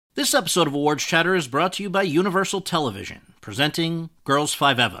This episode of Awards Chatter is brought to you by Universal Television, presenting Girls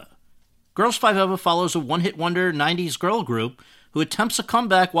 5 Eva. Girls 5 Eva follows a one-hit wonder 90s girl group who attempts a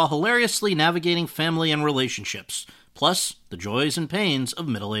comeback while hilariously navigating family and relationships, plus the joys and pains of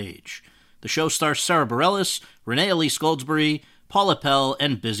middle age. The show stars Sarah Bareilles, Renee Elise Goldsberry, Paula Pell,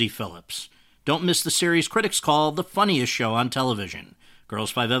 and Busy Phillips. Don't miss the series critics call the funniest show on television.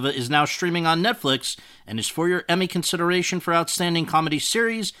 Girls 5 Eva is now streaming on Netflix and is for your Emmy consideration for Outstanding Comedy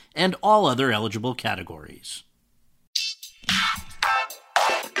Series and all other eligible categories.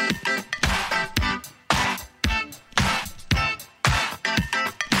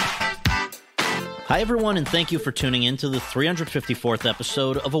 Hi everyone, and thank you for tuning in to the 354th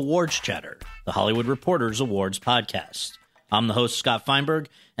episode of Awards Chatter, the Hollywood Reporter's awards podcast. I'm the host, Scott Feinberg,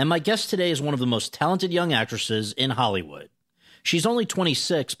 and my guest today is one of the most talented young actresses in Hollywood. She's only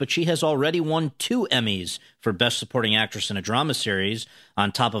 26, but she has already won 2 Emmys for Best Supporting Actress in a Drama Series,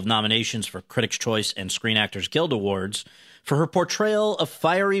 on top of nominations for Critics' Choice and Screen Actors Guild Awards, for her portrayal of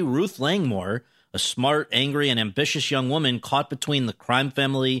fiery Ruth Langmore, a smart, angry, and ambitious young woman caught between the crime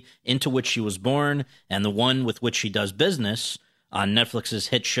family into which she was born and the one with which she does business, on Netflix's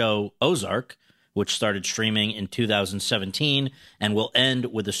hit show Ozark, which started streaming in 2017 and will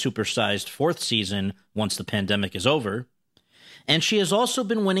end with a supersized 4th season once the pandemic is over. And she has also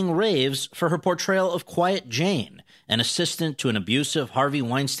been winning raves for her portrayal of Quiet Jane, an assistant to an abusive Harvey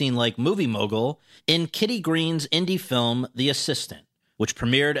Weinstein-like movie mogul, in Kitty Green's indie film The Assistant, which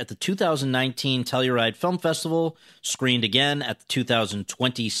premiered at the 2019 Telluride Film Festival, screened again at the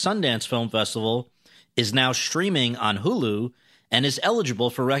 2020 Sundance Film Festival, is now streaming on Hulu, and is eligible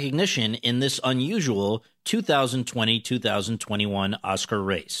for recognition in this unusual 2020-2021 Oscar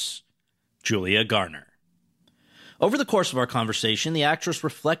race. Julia Garner. Over the course of our conversation, the actress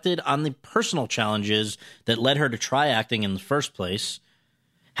reflected on the personal challenges that led her to try acting in the first place,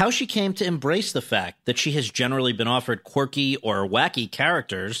 how she came to embrace the fact that she has generally been offered quirky or wacky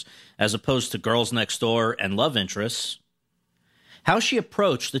characters as opposed to girls next door and love interests, how she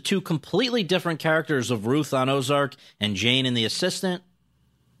approached the 2 completely different characters of Ruth on Ozark and Jane in The Assistant,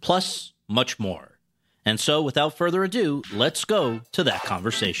 plus much more. And so, without further ado, let's go to that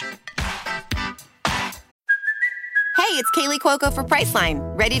conversation. Hey, it's Kaylee Cuoco for Priceline.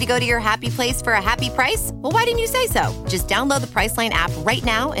 Ready to go to your happy place for a happy price? Well, why didn't you say so? Just download the Priceline app right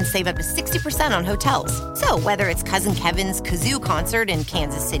now and save up to 60% on hotels. So whether it's Cousin Kevin's Kazoo Concert in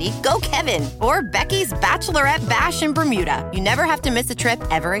Kansas City, go Kevin, or Becky's Bachelorette Bash in Bermuda, you never have to miss a trip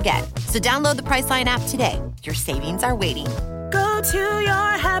ever again. So download the Priceline app today. Your savings are waiting. Go to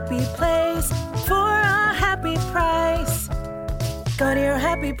your happy place for a happy price. Go to your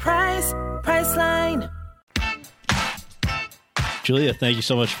happy price, Priceline. Julia, thank you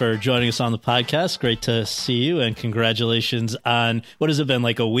so much for joining us on the podcast. Great to see you, and congratulations on, what has it been,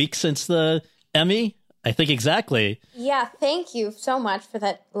 like a week since the Emmy? I think exactly. Yeah, thank you so much for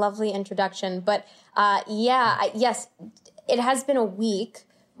that lovely introduction. But yes, it has been a week,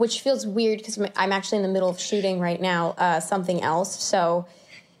 which feels weird because I'm actually in the middle of shooting right now something else. So,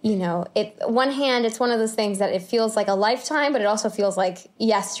 you know, one hand, it's one of those things that it feels like a lifetime, but it also feels like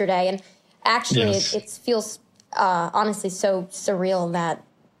yesterday. And actually, yes. It feels honestly so surreal that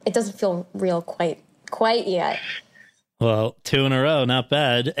it doesn't feel real quite yet. Well, 2 in a row, not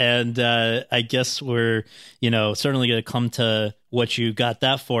bad. And I guess we're, certainly going to come to what you got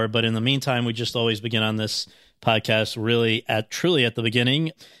that for. But in the meantime, we just always begin on this podcast truly at the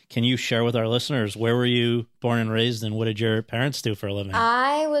beginning. Can you share with our listeners, where were you born and raised, and what did your parents do for a living?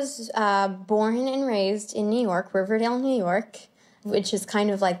 I was born and raised in New York, Riverdale, New York, which is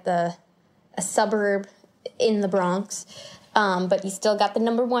kind of like a suburb in the Bronx, but you still got the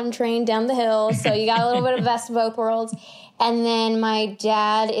number 1 train down the hill, so you got a little bit of best of both worlds. And then my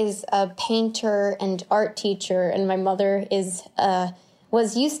dad is a painter and art teacher, and my mother used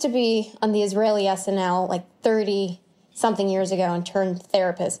to be on the Israeli SNL like 30-something years ago and turned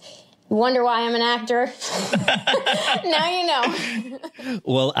therapist. You wonder why I'm an actor? Now you know.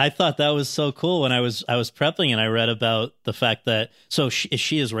 Well, I thought that was so cool when I was prepping and I read about the fact that, is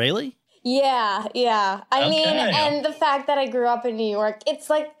she Israeli? Yeah. I mean, and the fact that I grew up in New York, it's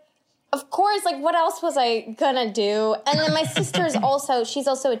like, of course, like, what else was I gonna do? And then my sister's she's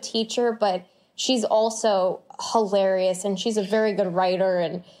also a teacher, but she's also hilarious, and she's a very good writer,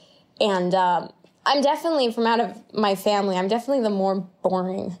 and I'm definitely, from out of my family, I'm definitely the more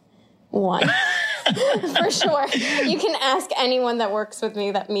boring one. For sure. You can ask anyone that works with me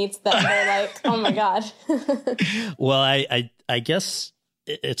that meets them. They're like, oh my God. Well, I guess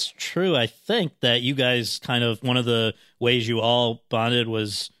it's true. I think that you guys kind of, one of the ways you all bonded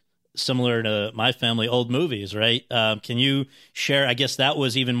was similar to my family, old movies, right? Can you share, I guess that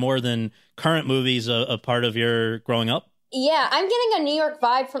was even more than current movies, a part of your growing up? Yeah, I'm getting a New York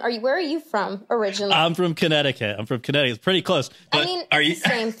vibe from. Where are you from originally? I'm from Connecticut. It's pretty close. But I mean, it's the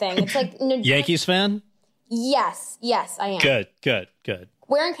same thing. It's like Yankees fan? Yes, I am. Good.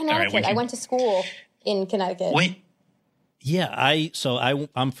 Where in Connecticut? All right, I went to school in Connecticut. Wait, Yeah,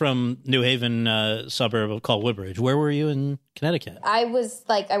 I'm from New Haven, suburb called Woodbridge. Where were you in Connecticut? I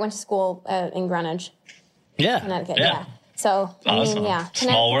went to school in Greenwich, Yeah, Connecticut. Yeah. So Awesome.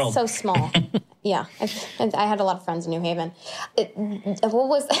 Small world. So small. Yeah, I had a lot of friends in New Haven. What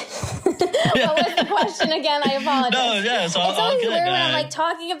was the question again? I apologize. No, yeah, it's all always good. weird when I'm like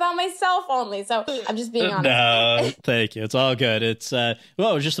talking about myself only. So I'm just being honest. No, thank you. It's all good. It's it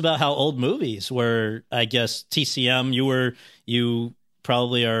was just about how old movies were. I guess TCM. You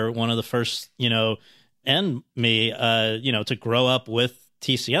probably are one of the first, and me, to grow up with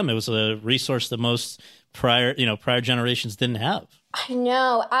TCM. It was a resource that most prior generations didn't have. I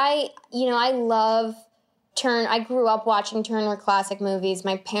know. I love I grew up watching Turner Classic Movies.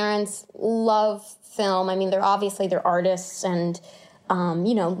 My parents love film. I mean, they're artists and,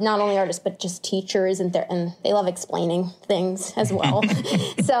 not only artists, but just teachers and they love explaining things as well.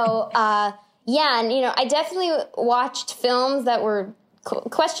 So, and, I definitely watched films that were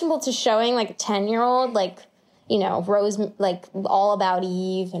questionable to showing like a 10-year-old, like, Rose, like All About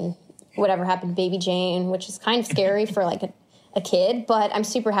Eve and Whatever Happened to Baby Jane, which is kind of scary for like a kid, but I'm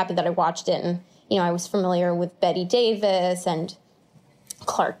super happy that I watched it. And, I was familiar with Bette Davis and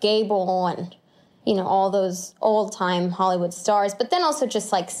Clark Gable and, all those old time Hollywood stars, but then also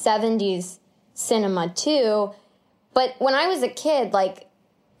just like 70s cinema too. But when I was a kid, like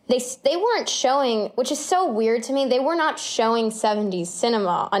they weren't showing, which is so weird to me. They were not showing 70s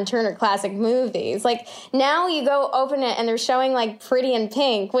cinema on Turner Classic Movies. Like now you go open it and they're showing like Pretty in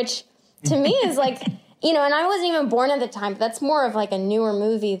Pink, which to me is like, and I wasn't even born at the time, but that's more of like a newer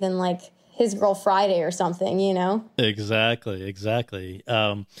movie than like His Girl Friday or something, Exactly.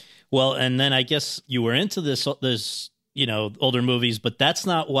 Well, and then I guess you were into this, older movies, but that's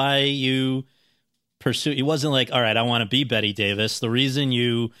not why you pursued. It wasn't like, all right, I want to be Bette Davis. The reason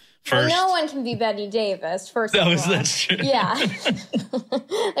you first. Well, no one can be Bette Davis, first of all. That's true. Yeah.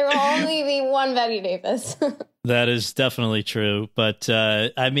 There will only be one Bette Davis. That is definitely true. But,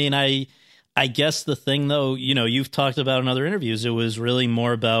 I guess the thing, though, you've talked about in other interviews, it was really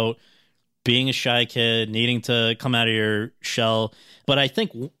more about being a shy kid, needing to come out of your shell. But I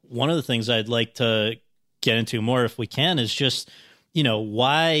think one of the things I'd like to get into more, if we can, is just,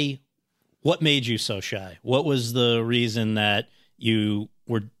 what made you so shy? What was the reason that you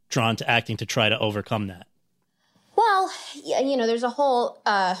were drawn to acting to try to overcome that? Well, there's a whole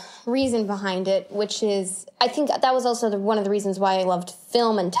reason behind it, which is, I think that was also one of the reasons why I loved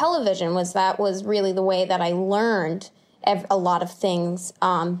film and television, was really the way that I learned a lot of things.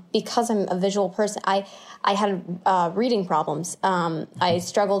 Because I'm a visual person, I had reading problems. I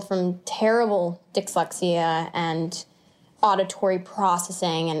struggled from terrible dyslexia and auditory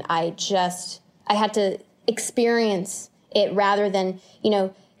processing, and I had to experience it rather than,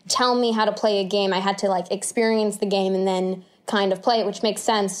 tell me how to play a game. I had to like experience the game and then kind of play it, which makes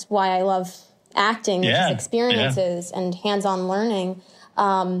sense why I love acting, which is experiences and hands-on learning.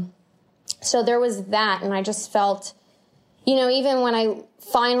 So there was that, and I just felt, even when I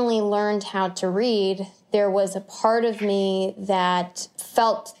finally learned how to read, there was a part of me that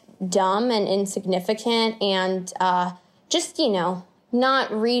felt dumb and insignificant and just,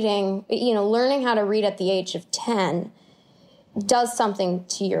 not reading, learning how to read at the age of 10 does something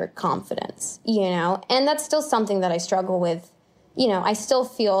to your confidence, and that's still something that I struggle with. I still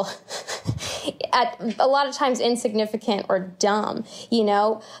feel at a lot of times insignificant or dumb,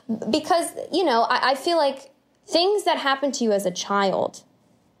 because, I feel like things that happen to you as a child,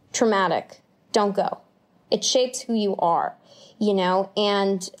 traumatic, don't go. It shapes who you are,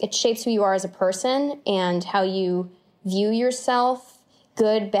 and it shapes who you are as a person and how you view yourself,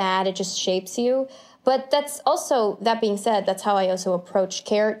 good, bad, it just shapes you. But that's also, that being said, that's how I also approach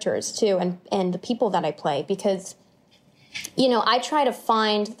characters too and the people that I play, because, I try to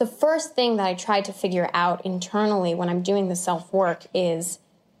find, the first thing that I try to figure out internally when I'm doing the self-work is,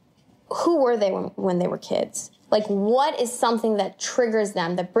 who were they when they were kids? Like, what is something that triggers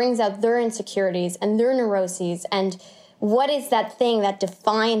them, that brings out their insecurities and their neuroses, and what is that thing that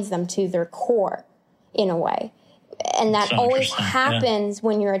defines them to their core, in a way? And that always happens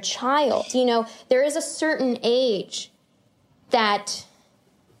when you're a child. There is a certain age that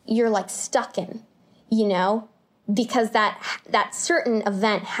you're like stuck in, because that certain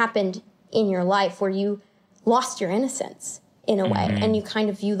event happened in your life where you lost your innocence, in a way, and you kind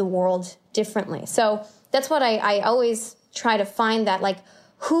of view the world differently. So that's what I always try to find, that like,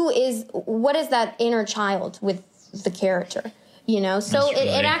 what is that inner child with the character, So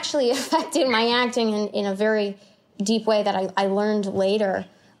it actually affected my acting in a very deep way that I learned later.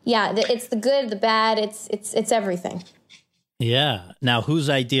 Yeah, it's the good, the bad, it's everything. Yeah. Now, whose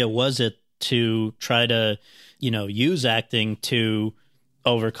idea was it to try to, use acting to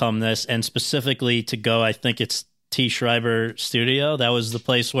overcome this, and specifically to go, I think it's T. Schreiber Studio? That was the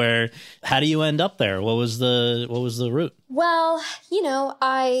place where, how do you end up there? What was the route? Well,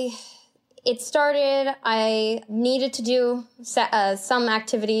 it started, I needed to do some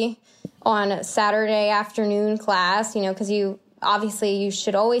activity on a Saturday afternoon class, because you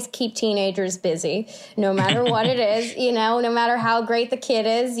should always keep teenagers busy, no matter what it is, no matter how great the kid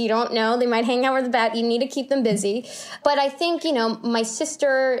is. You don't know, they might hang out with the bat. You need to keep them busy. But I think, my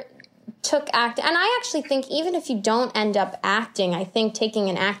sister took acting, and I actually think even if you don't end up acting, I think taking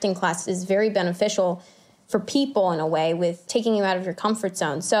an acting class is very beneficial for people in a way, with taking you out of your comfort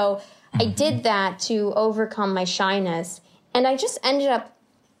zone. So I did that to overcome my shyness, and I just ended up,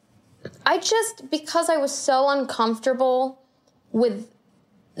 because I was so uncomfortable with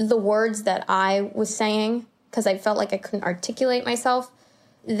the words that I was saying, because I felt like I couldn't articulate myself,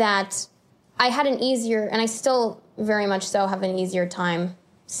 that I had an easier, and I still very much so have an easier time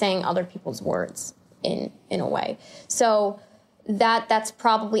saying other people's words in a way. So that's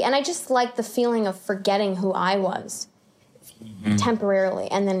probably, and I just like the feeling of forgetting who I was temporarily,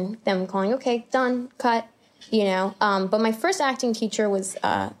 and then them calling, okay, done, cut, But my first acting teacher was,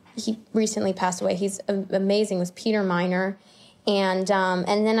 he recently passed away. He's amazing. Was Peter Miner. And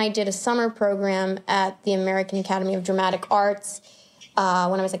then I did a summer program at the American Academy of Dramatic Arts when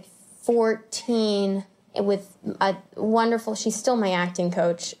I was like 14, with a wonderful, she's still my acting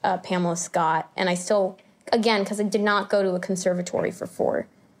coach, Pamela Scott. And I still, again, because I did not go to a conservatory for 4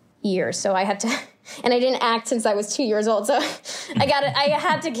 years, so I had to, and I didn't act since I was 2 years old, so I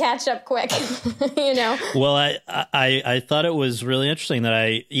had to catch up quick, Well, I thought it was really interesting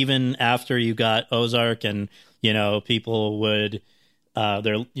that even after you got Ozark, and people would,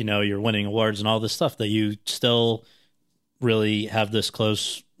 you're winning awards and all this stuff, that you still really have this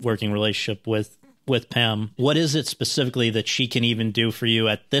close working relationship with Pam. What is it specifically that she can even do for you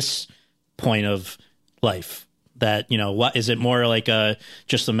at this point of life? That, what is it, more like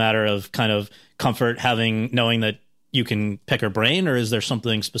just a matter of kind of comfort, knowing that you can pick her brain, or is there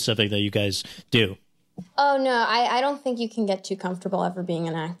something specific that you guys do? Oh, no, I don't think you can get too comfortable ever being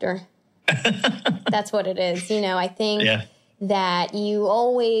an actor. That's what it is. I think that you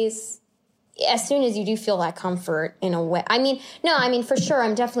always, as soon as you do feel that comfort in a way, for sure,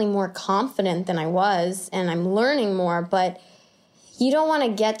 I'm definitely more confident than I was, and I'm learning more, but you don't want to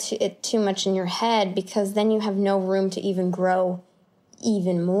get it too much in your head, because then you have no room to even grow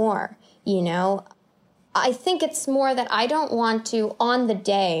even more, I think it's more that I don't want to, on the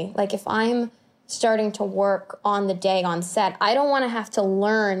day, like if I'm starting to work on the day on set, I don't want to have to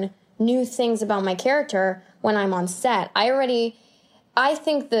learn new things about my character when I'm on set. I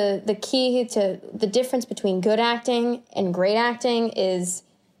think the key to the difference between good acting and great acting is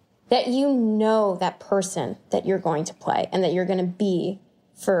that that person that you're going to play and that you're going to be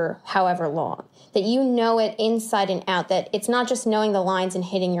for however long, that it inside and out, that it's not just knowing the lines and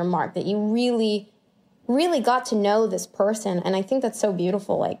hitting your mark, that you really, really got to know this person. And I think that's so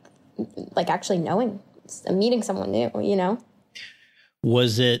beautiful, like actually meeting someone new,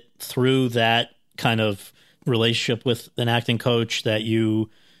 Was it through that kind of relationship with an acting coach that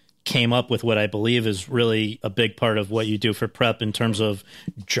you came up with what I believe is really a big part of what you do for prep in terms of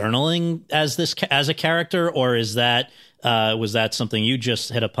journaling as a character, or was that something you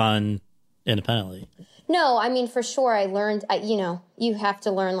just hit upon independently? No, for sure I learned, you have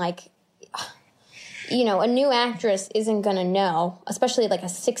to learn, a new actress isn't going to know, especially like a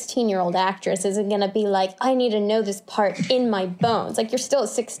 16-year-old actress isn't going to be like, I need to know this part in my bones. Like, you're still a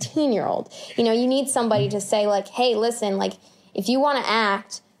 16-year-old. You need somebody to say, like, hey, listen, like, if you want to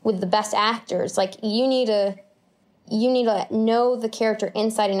act with the best actors, like, you need to know the character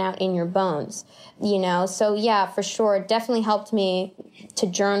inside and out in your bones, So, yeah, for sure, it definitely helped me to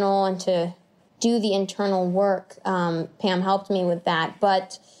journal and to do the internal work. Pam helped me with that.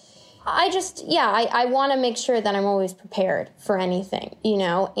 But I want to make sure that I'm always prepared for anything,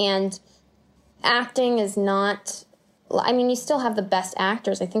 and acting is not, you still have the best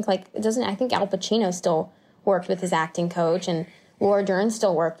actors. I think I think Al Pacino still worked with his acting coach, and Laura Dern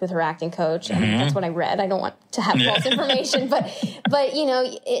still worked with her acting coach. Mm-hmm. I mean, that's what I read. I don't want to have false information, but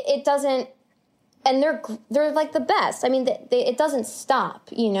it doesn't, and they're like the best. It doesn't stop,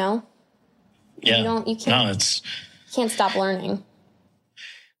 Yeah. You can't. No, can't stop learning.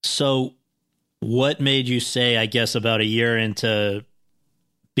 So what made you say, I guess, about a year into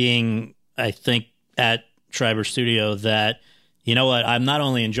being, I think, at Schreiber Studio that, you know what, I'm not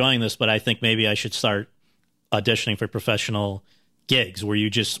only enjoying this, but I think maybe I should start auditioning for professional gigs? Were you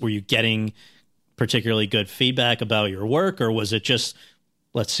getting particularly good feedback about your work, or was it just,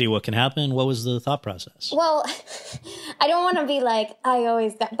 let's see what can happen? What was the thought process? Well, I don't want to be like, I don't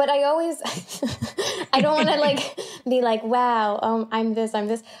want to like be like, wow, I'm this.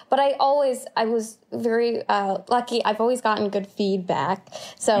 But I was very lucky. I've always gotten good feedback.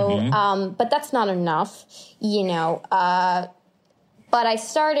 So, but that's not enough, you know. But I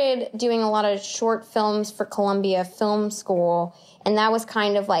started doing a lot of short films for Columbia Film School, and that was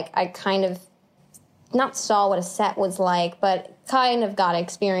kind of like, I kind of not saw what a set was like, but kind of got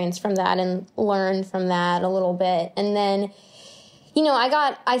experience from that and learned from that a little bit. And then, you know,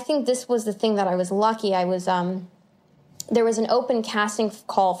 I think this was the thing that I was lucky. I was, there was an open casting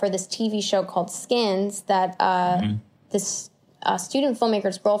call for this TV show called Skins that this student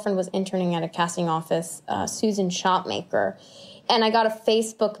filmmaker's girlfriend was interning at a casting office, Susan Shopmaker. And I got a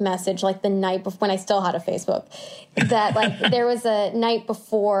Facebook message like the night before, when I still had a Facebook, that like there was a night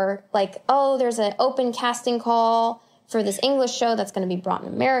before, like, oh, there's an open casting call for this English show that's going to be brought in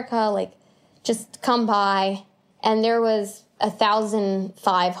America. Like, just come by. And there was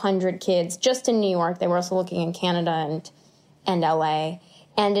 1,500 kids just in New York. They were also looking in Canada and LA.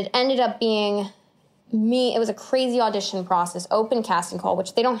 And it ended up being me. It was a crazy audition process, open casting call,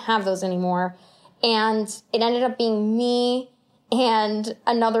 which they don't have those anymore. And it ended up being me and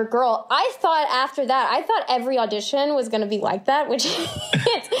another girl. I thought every audition was going to be like that, which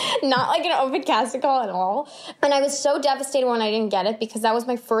it's not like an open casting call at all. And I was so devastated when I didn't get it, because that was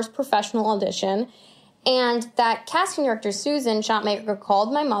my first professional audition. And that casting director, Susan Shopmaker,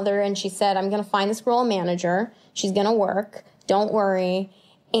 called my mother and she said, I'm going to find this girl a manager. She's going to work. Don't worry.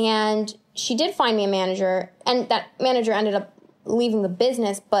 And she did find me a manager, and that manager ended up leaving the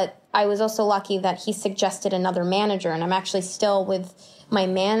business, but I was also lucky that he suggested another manager, and I'm actually still with my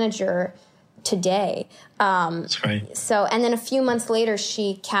manager today. That's great. So, and then a few months later,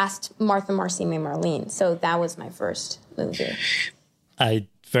 she cast Martha Marcy May Marlene. So that was my first movie. I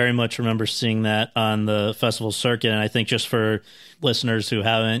very much remember seeing that on the festival circuit, and I think just for listeners who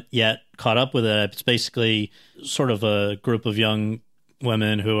haven't yet caught up with it, it's basically sort of a group of young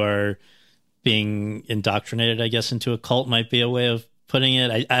women who are being indoctrinated, I guess, into a cult might be a way of putting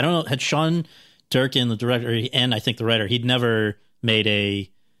it. I don't know. Had Sean Durkin, the director, and I think the writer, he'd never made a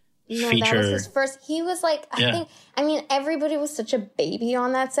feature. That was his first. He was like, I mean, everybody was such a baby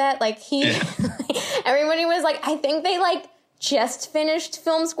on that set. Like everybody was like, I think they like just finished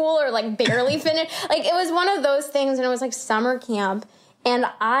film school or like barely finished. Like it was one of those things, and it was like summer camp. And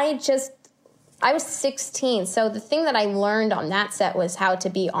I was 16. So the thing that I learned on that set was how to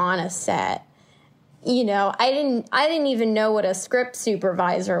be on a set. You know, I didn't even know what a script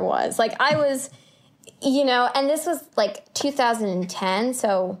supervisor was. Like I was, you know, and this was like 2010.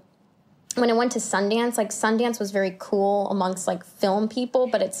 So when I went to Sundance, like Sundance was very cool amongst like film people,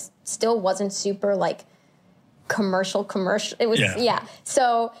 but it still wasn't super like commercial. It was,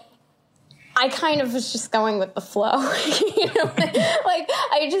 So I kind of was just going with the flow, you know, like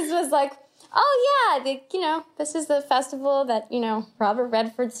I just was like, oh, yeah, you know, this is the festival that, you know, Robert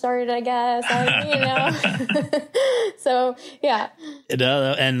Redford started, I guess, you know. So, yeah.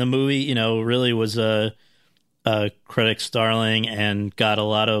 And the movie, you know, really was a critic's darling and got a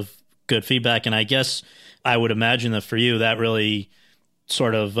lot of good feedback. And I guess I would imagine that for you, that really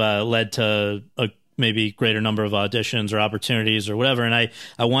sort of led to a maybe greater number of auditions or opportunities or whatever. And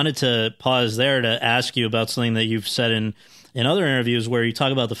I wanted to pause there to ask you about something that you've said in other interviews where you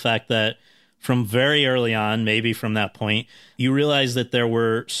talk about the fact that from very early on, maybe from that point, you realized that there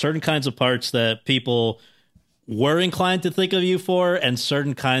were certain kinds of parts that people were inclined to think of you for and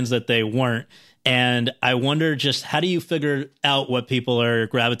certain kinds that they weren't. And I wonder just how do you figure out what people are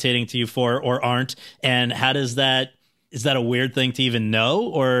gravitating to you for or aren't? And how does that, is that a weird thing to even know,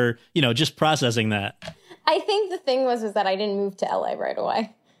 or, you know, just processing that? I think the thing was that I didn't move to LA right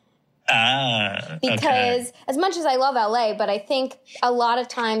away. Because as much as I love LA, but I think a lot of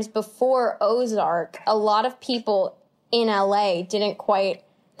times before Ozark, a lot of people in LA didn't quite,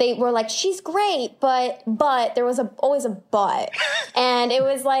 they were like, she's great, but there was always a but. And it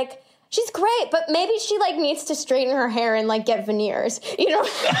was like, she's great, but maybe she like needs to straighten her hair and like get veneers, you know?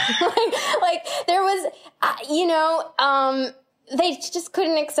 like there was, you know, they just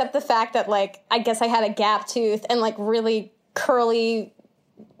couldn't accept the fact that like, I guess I had a gap tooth and like really curly,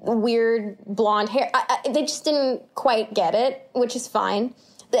 weird blonde hair. They just didn't quite get it, which is fine.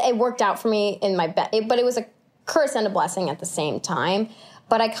 It worked out for me in my bed, but it was a curse and a blessing at the same time.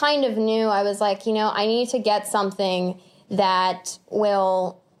 But I kind of knew, I was like, you know, I need to get something that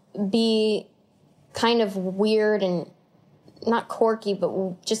will be kind of weird and not quirky,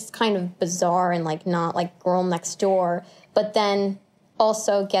 but just kind of bizarre and like not like Girl Next Door, but then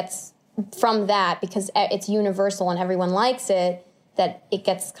also gets from that, because it's universal and everyone likes it, that it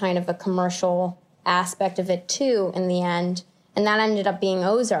gets kind of a commercial aspect of it too in the end. And that ended up being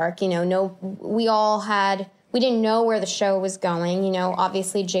Ozark. You know, we didn't know where the show was going. You know,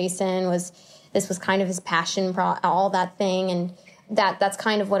 obviously this was kind of his passion, all that thing, and that's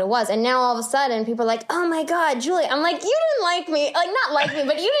kind of what it was. And now all of a sudden people are like, oh my God, Julie. I'm like, you didn't like me, like not like me,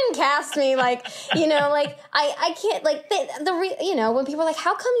 but you didn't cast me. Like, you know, like I can't, like you know, when people are like,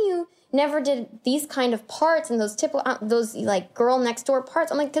 how come you never did these kind of parts and those typical, those like Girl Next Door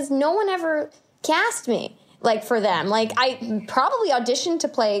parts? I'm like, because no one ever cast me. Like, for them. Like, I probably auditioned to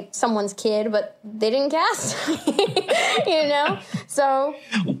play someone's kid, but they didn't cast me, you know? So.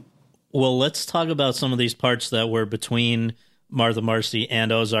 Well, let's talk about some of these parts that were between Martha Marcy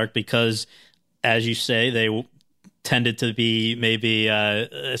and Ozark, because, as you say, they tended to be maybe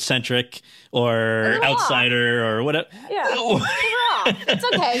eccentric or outsider or whatever. Yeah, it's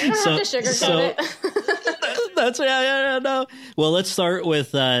okay. You don't have to sugarcoat it. That's no. Well, let's start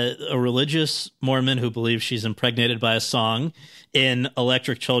with a religious Mormon who believes she's impregnated by a song in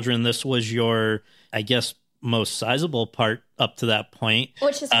Electric Children. This was your, I guess, most sizable part up to that point.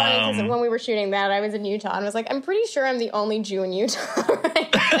 Which is funny, because when we were shooting that, I was in Utah and I was like, I'm pretty sure I'm the only Jew in Utah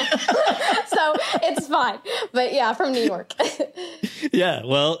right now. So it's fine. But yeah, from New York. Yeah,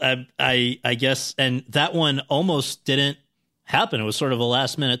 well, I guess, and that one almost didn't happen. It was sort of a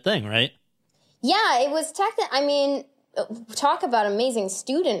last minute thing, right? Yeah, it was I mean, talk about amazing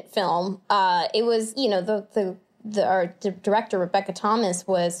student film. It was, you know, our director, Rebecca Thomas,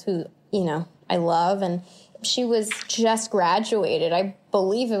 was who, you know, I love, and she was just graduated. I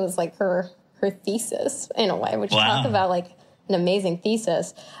believe it was like her thesis in a way, which talk about like an amazing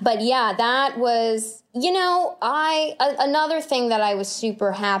thesis. But yeah, that was, you know, another thing that I was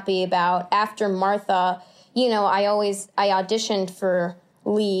super happy about after Martha, you know, I auditioned for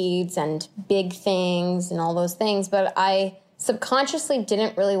leads and big things and all those things, but I subconsciously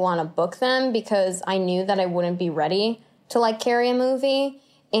didn't really want to book them because I knew that I wouldn't be ready to like carry a movie.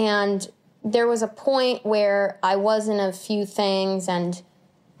 And there was a point where I was in a few things, and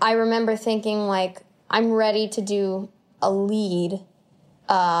I remember thinking like, I'm ready to do a lead,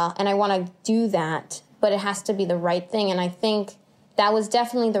 and I want to do that, but it has to be the right thing. And I think that was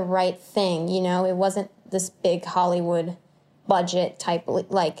definitely the right thing. You know, it wasn't this big Hollywood budget type,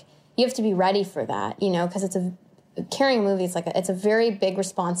 like you have to be ready for that, you know, because carrying a movie is like it's a very big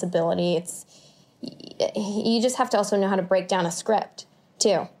responsibility. You just have to also know how to break down a script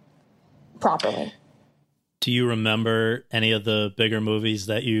too properly. Do you remember any of the bigger movies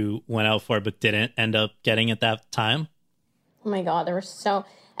that you went out for but didn't end up getting at that time? Oh my God, there were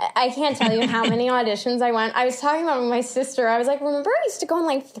I can't tell you how many auditions I went. I was talking about with my sister. I was like, remember I used to go on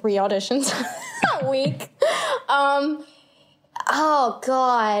like 3 auditions a week? Oh,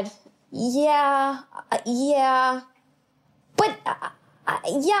 God. Yeah. But,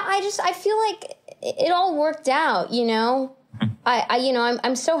 I feel like it all worked out, you know?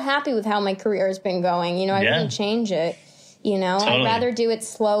 I'm so happy with how my career has been going. You know, I wouldn't change it, you know? Totally. I'd rather do it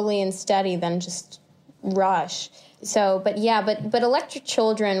slowly and steady than just rush. So, but Electric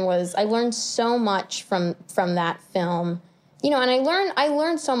Children I learned so much from that film, you know, and I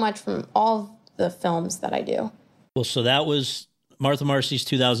learned so much from all the films that I do. Well, so that was Martha Marcy's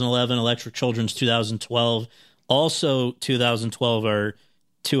 2011, Electric Children's 2012. Also 2012 are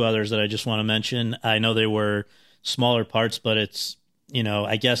 2 others that I just want to mention. I know they were smaller parts, but it's, you know,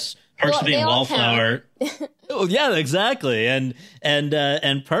 I guess Perks being Wallflower. Oh, yeah, exactly. And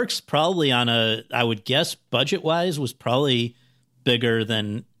Perks probably I would guess budget wise was probably bigger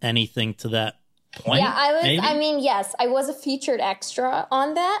than anything to that point. Yeah, I was. Maybe? I mean, yes, I was a featured extra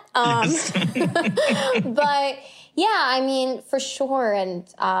on that. Yes. But yeah, I mean, for sure, and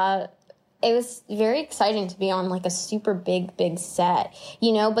it was very exciting to be on like a super big set,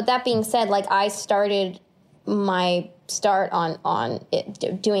 you know. But that being said, like I started my start on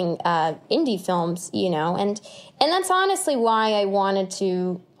doing indie films, you know, and that's honestly why I wanted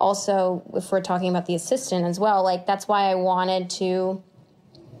to also, if we're talking about The Assistant as well, like that's why I wanted to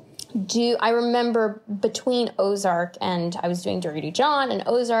I remember between Ozark and I was doing Dirty John and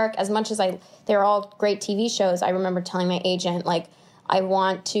Ozark, as much as they're all great TV shows, I remember telling my agent, like, I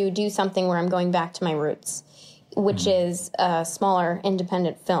want to do something where I'm going back to my roots, which is a smaller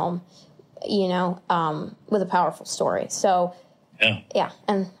independent film, you know, with a powerful story. So Yeah,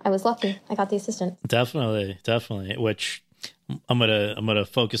 and I was lucky. I got the assistant. Definitely. Which I'm gonna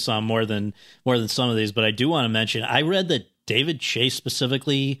focus on more than some of these, but I do want to mention. I read that David Chase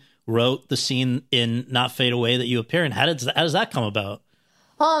specifically wrote the scene in Not Fade Away that you appear in. How does that come about?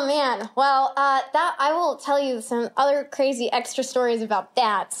 Oh man, well, that I will tell you some other crazy extra stories about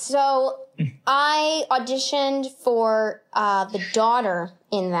that. So I auditioned for the daughter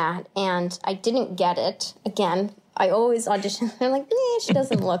in that, and I didn't get it. Again, I always audition. They're like,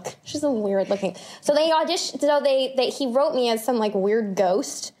 she's weird looking. So they auditioned. So he wrote me as some like weird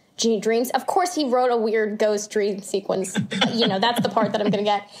ghost dreams. Of course, he wrote a weird ghost dream sequence. That's the part that I'm gonna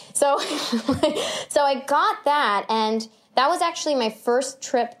get. So, so I got that, and that was actually my first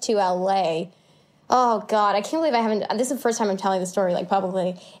trip to LA. Oh God, I can't believe I haven't. This is the first time I'm telling the story like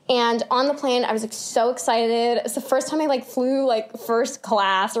publicly. And on the plane, I was like so excited. It's the first time I like flew like first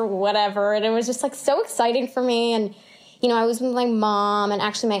class or whatever, and it was just like so exciting for me. And I was with my mom, and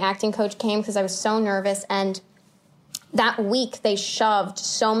actually my acting coach came because I was so nervous. And that week they shoved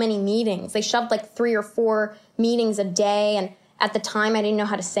so many meetings. They shoved like 3 or 4 meetings a day, and at the time I didn't know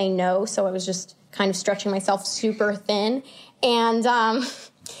how to say no, so I was just kind of stretching myself super thin. And on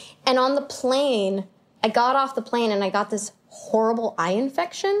the plane, I got off the plane and I got this horrible eye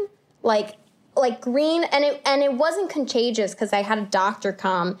infection, like green, and it wasn't contagious because I had a doctor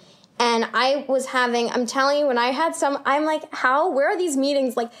come, and I'm telling you, when I had I'm like, where are these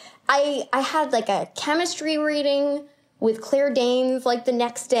meetings? Like I had like a chemistry reading with Claire Danes like the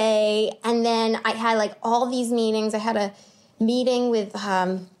next day, and then I had like all these meetings. I had a meeting with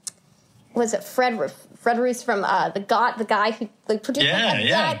was it Fred Roos from the guy who like produced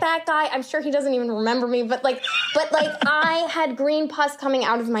that guy. I'm sure he doesn't even remember me, but I had green pus coming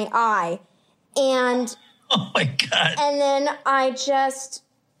out of my eye, and oh my God. And then I just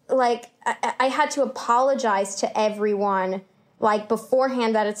I had to apologize to everyone like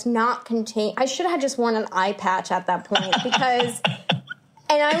beforehand that it's not contained. I should have just worn an eye patch at that point because.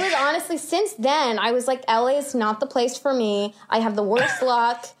 And I was honestly, since then, I was like, LA is not the place for me. I have the worst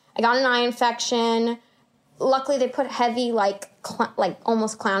luck. I got an eye infection. Luckily, they put heavy, like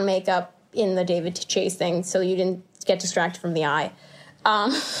almost clown makeup in the David Chase thing, so you didn't get distracted from the eye.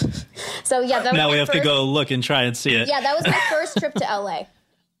 So yeah, that was now we have to go look and try and see it. Yeah, that was my first trip to LA.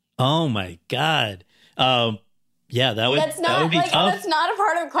 Oh my God. Yeah, that would be tough. That's not a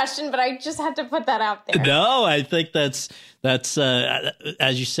part of the question, but I just had to put that out there. No, I think that's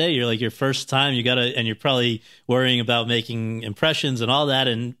as you say, you're like your first time. And you're probably worrying about making impressions and all that.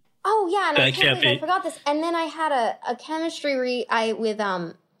 And oh yeah, and I can't believe I forgot this. And then I had a chemistry read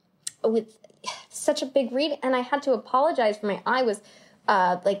with such a big read, and I had to apologize for my eye was.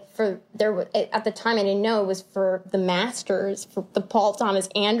 At the time I didn't know it was for the Masters, for the Paul Thomas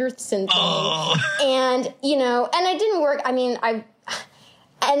Anderson thing. Oh. And and I didn't work. I mean, I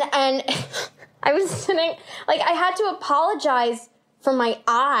was sitting I had to apologize for my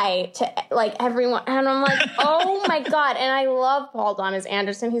eye to everyone, and I'm like, oh my God. And I love Paul Thomas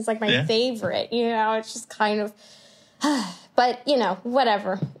Anderson. He's like my favorite. It's just kind of but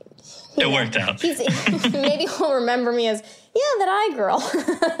whatever. It worked out. Maybe he'll remember me as, that eye girl.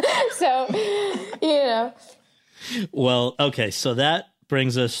 So, Well, okay, so that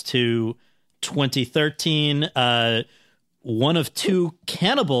brings us to 2013. One of 2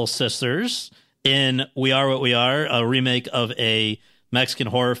 cannibal sisters in We Are What We Are, a remake of a Mexican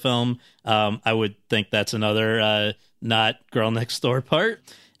horror film. I would think that's another not Girl Next Door part.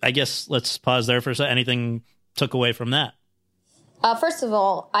 I guess let's pause there for a second. Anything took away from that? First of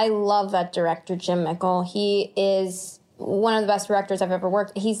all, I love that director, Jim Mickle. He is one of the best directors I've ever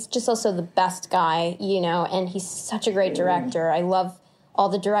worked. He's just also the best guy, and he's such a great director. I love all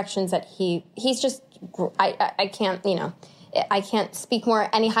the directions that he's just, I can't, I can't speak more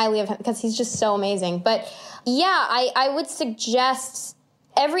any highly of him because he's just so amazing. But yeah, I would suggest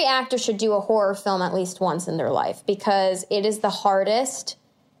every actor should do a horror film at least once in their life because it is the hardest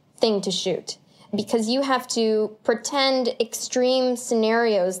thing to shoot. Because you have to pretend extreme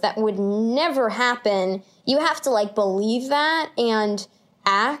scenarios that would never happen. You have to believe that and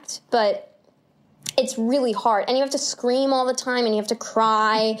act, but it's really hard. And you have to scream all the time and you have to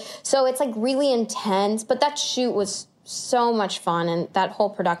cry. So it's really intense. But that shoot was so much fun and that whole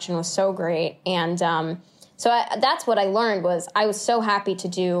production was so great. And that's what I learned was I was so happy to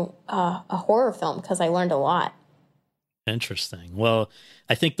do a horror film because I learned a lot. Interesting. Well,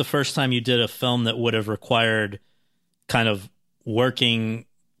 I think the first time you did a film that would have required kind of working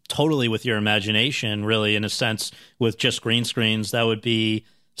totally with your imagination, really, in a sense, with just green screens, that would be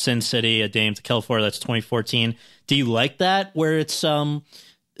Sin City, A Dame to Kill For. That's 2014. Do you like that, where it's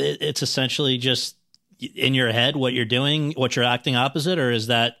essentially just in your head what you're doing, what you're acting opposite, or is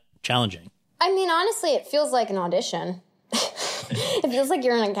that challenging? I mean, honestly, it feels like an audition. It feels like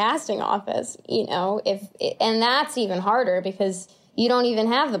you're in a casting office, you know, and that's even harder because you don't even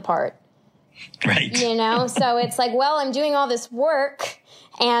have the part. Right. You know, so it's like, well, I'm doing all this work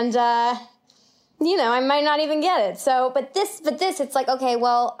and, you know, I might not even get it. So, but this, it's like, okay,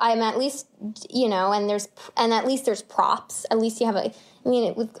 well, I'm at least, you know, and at least there's props. At least you have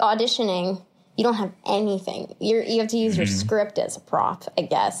with auditioning, you don't have anything. You have to use your script as a prop, I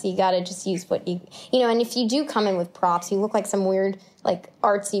guess. You got to just use what you know, and if you do come in with props, you look like some weird, like,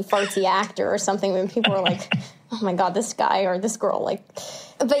 artsy-fartsy actor or something when people are like, oh my God, this guy or this girl, like.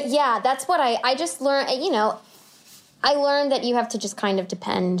 But yeah, that's what I just learned, you know, I learned that you have to just kind of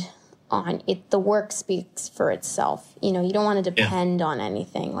depend on it. The work speaks for itself. You know, you don't want to depend on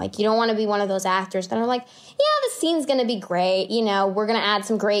anything. Like, you don't want to be one of those actors that are like, yeah, the scene's going to be great. You know, we're going to add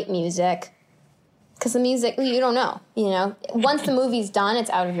some great music. Because the music, you don't know, you know. Once the movie's done,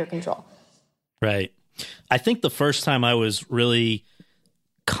 it's out of your control. Right. I think the first time I was really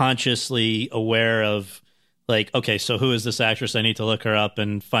consciously aware of, like, okay, so who is this actress? I need to look her up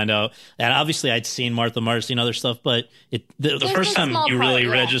and find out. And obviously I'd seen Martha Marcy and other stuff, but the first time you really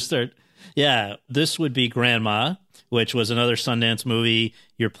registered, this would be Grandma, which was another Sundance movie.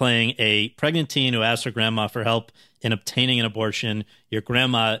 You're playing a pregnant teen who asks her grandma for help in obtaining an abortion. Your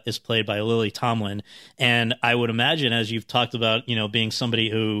grandma is played by Lily Tomlin. And I would imagine, as you've talked about, you know, being somebody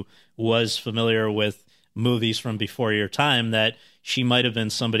who was familiar with movies from before your time, that she might have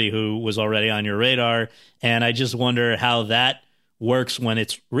been somebody who was already on your radar. And I just wonder how that works when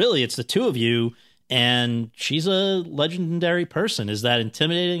it's the two of you and she's a legendary person. Is that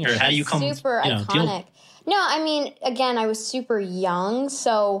intimidating? Or how do you come super iconic? No, I mean, again, I was super young,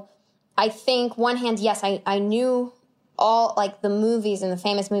 so I think one hand, yes, I knew all, like, the movies and the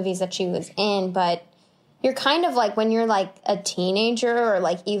famous movies that she was in, but you're kind of like, when you're like a teenager or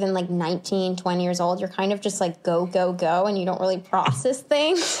like even like 19, 20 years old, you're kind of just like go, go, go, and you don't really process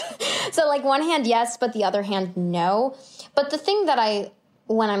things. So like one hand, yes, but the other hand, no. But the thing that I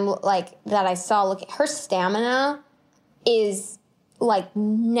saw, look, her stamina is like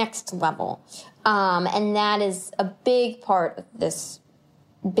next level. And that is a big part of this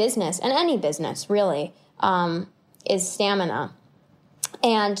business, and any business really, is stamina.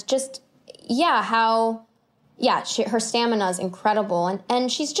 And just, her stamina is incredible.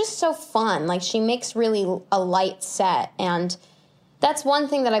 And she's just so fun. Like, she makes really a light set. And that's one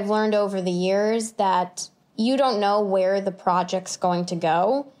thing that I've learned over the years, that you don't know where the project's going to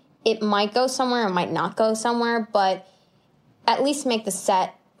go. It might go somewhere, it might not go somewhere, but at least make the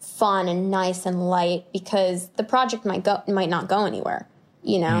set fun and nice and light, because the project might not go anywhere,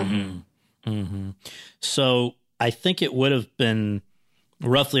 you know? Mm-hmm. Mm-hmm. So I think it would have been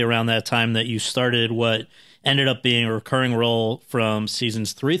roughly around that time that you started what ended up being a recurring role from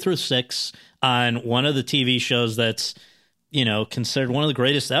seasons 3 through 6 on one of the TV shows that's, you know, considered one of the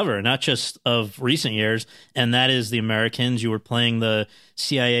greatest ever, not just of recent years, and that is The Americans. You were playing the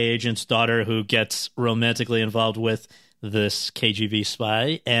CIA agent's daughter who gets romantically involved with this KGB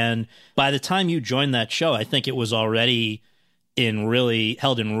spy. And by the time you joined that show, I think it was already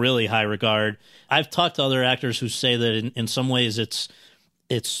held in really high regard. I've talked to other actors who say that in some ways it's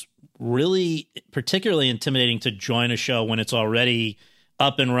really particularly intimidating to join a show when it's already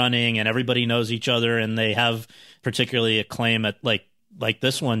up and running and everybody knows each other and they have particularly acclaim at like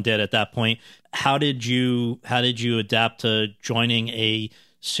this one did at that point. How did you adapt to joining a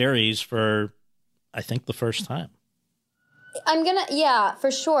series for, I think, the first time?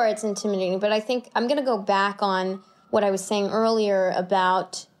 For sure it's intimidating, but I think I'm going to go back on what I was saying earlier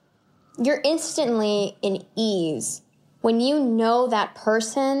about you're instantly in ease when you know that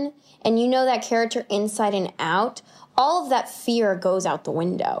person and you know that character inside and out. All of that fear goes out the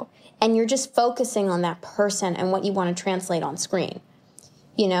window, and you're just focusing on that person and what you want to translate on screen,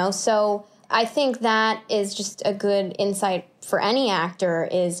 you know? So I think that is just a good insight for any actor,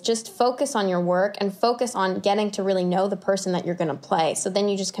 is just focus on your work and focus on getting to really know the person that you're going to play. So then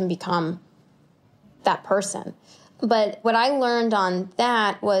you just can become that person. But what I learned on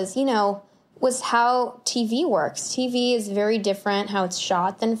that was how TV works. TV is very different how it's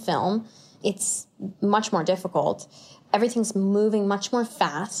shot than film. It's much more difficult. Everything's moving much more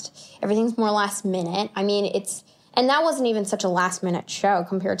fast. Everything's more last minute. I mean, and that wasn't even such a last minute show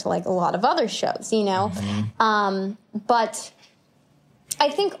compared to like a lot of other shows, you know? Mm-hmm. But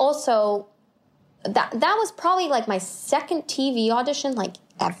I think also that was probably like my second TV audition, like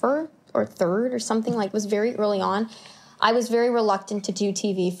ever, or third or something. Like, it was very early on. I was very reluctant to do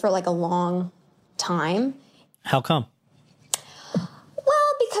TV for like a long time. How come?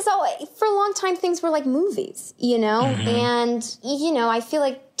 Well, because for a long time things were like movies, you know, and, you know, I feel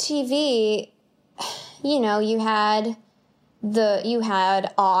like TV, you know, you had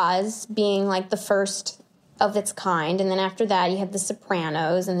Oz being like the first of its kind, and then after that you had The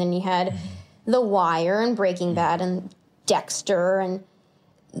Sopranos, and then you had The Wire and Breaking Bad and Dexter, and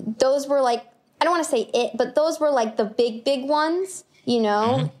those were like, I don't want to say it, but those were like the big ones, you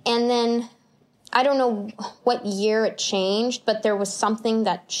know, and then I don't know what year it changed, but there was something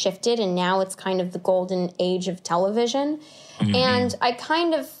that shifted, and now it's kind of the golden age of television. And I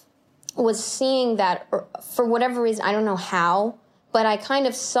kind of was seeing that for whatever reason, I don't know how, but I kind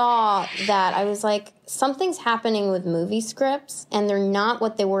of saw that. I was like, something's happening with movie scripts, and they're not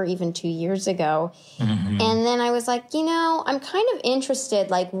what they were even 2 years ago. And then I was like, you know, I'm kind of interested,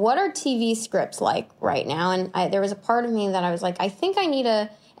 like, what are TV scripts like right now? And there was a part of me that I was like, I think I need and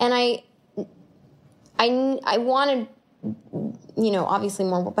I wanted, you know, obviously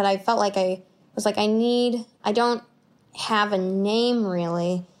more, but I felt like I don't have a name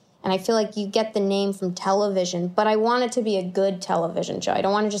really. And I feel like you get the name from television, but I want it to be a good television show. I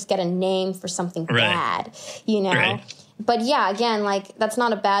don't want to just get a name for something bad, you know? Right. But yeah, again, like, that's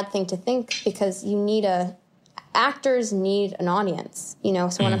not a bad thing to think, because actors need an audience, you know?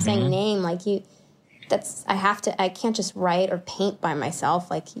 So when I'm saying name, like, I can't just write or paint by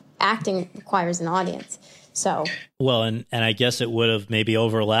myself. Like, acting requires an audience. So. Well, and I guess it would have maybe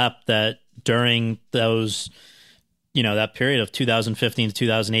overlapped that during those, you know, that period of 2015 to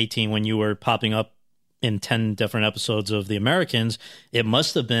 2018, when you were popping up in 10 different episodes of The Americans, it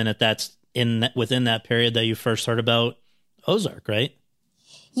must have been within that period that you first heard about Ozark, right?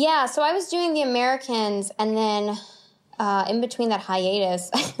 Yeah, so I was doing The Americans, and then in between that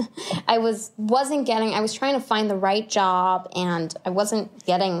hiatus, I was trying to find the right job, and I wasn't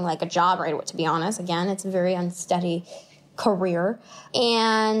getting like a job right away, to be honest. Again, it's a very unsteady career.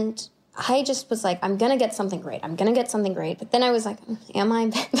 And I just was like, I'm going to get something great. But then I was like, am I?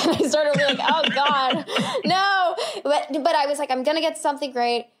 Then I started being like, oh God, no. But I was like, I'm going to get something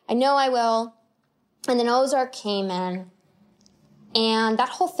great. I know I will. And then Ozark came in, and that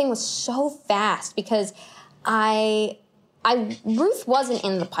whole thing was so fast, because Ruth wasn't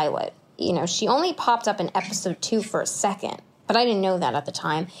in the pilot. You know, she only popped up in episode 2 for a second, but I didn't know that at the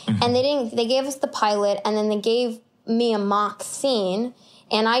time. And they gave us the pilot, and then they gave me a mock scene.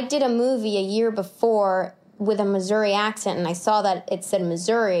 And I did a movie a year before with a Missouri accent, and I saw that it said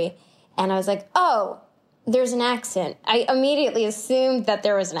Missouri, and I was like, oh, there's an accent. I immediately assumed that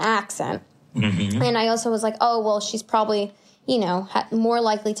there was an accent. And I also was like, oh, well, she's probably, you know, more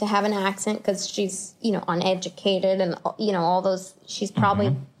likely to have an accent because she's, you know, uneducated, and, you know, all those, she's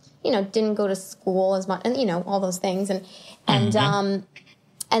probably, you know, didn't go to school as much, and, you know, all those things. And then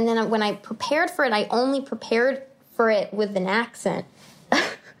when I prepared for it, I only prepared for it with an accent.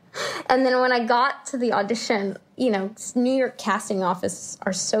 And then when I got to the audition, you know, New York casting offices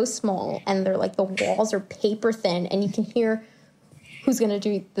are so small, and they're like, the walls are paper thin, and you can hear who's going to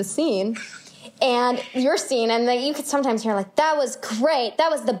do the scene and your scene. And then you could sometimes hear like, that was great. That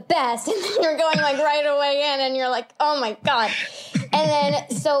was the best. And then you're going like right away in, and you're like, oh my God. And then,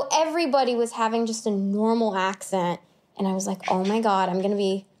 so everybody was having just a normal accent. And I was like, oh my God, I'm going to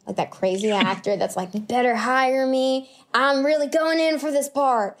be like that crazy actor that's like, you better hire me. I'm really going in for this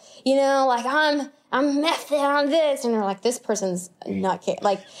part. You know, like I'm method on this. And they're like, this person's nutcase.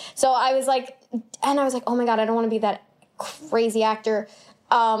 Like, so I was like, oh my God, I don't want to be that crazy actor.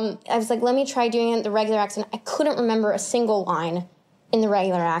 I was like, let me try doing it in the regular accent. I couldn't remember a single line in the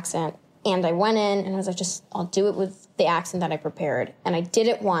regular accent. And I went in, and I was like, I'll do it with the accent that I prepared. And I did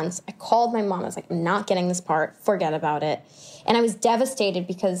it once. I called my mom. I was like, I'm not getting this part. Forget about it. And I was devastated,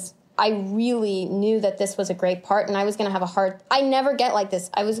 because I really knew that this was a great part, and I was going to have I never get like this.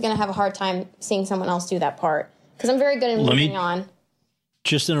 I was going to have a hard time seeing someone else do that part, because I'm very good at moving on.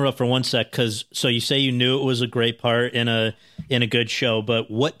 Just interrupt for one sec, because so you say you knew it was a great part in a good show, but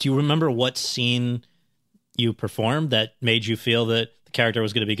do you remember what scene you performed that made you feel that the character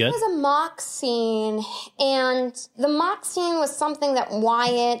was going to be good? It was a mock scene, and the mock scene was something that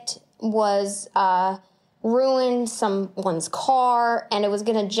Wyatt was ruined someone's car, and it was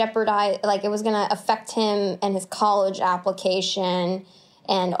going to jeopardize, like, it was going to affect him and his college application.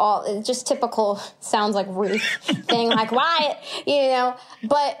 And all, it just typical, sounds like Ruth thing, like Wyatt, you know.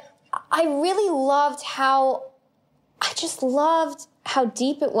 But I really loved how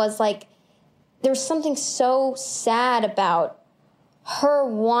deep it was. Like, there was something so sad about her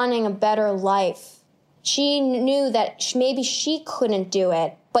wanting a better life. She knew that maybe she couldn't do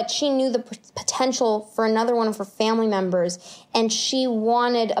it, but she knew the potential for another one of her family members, and she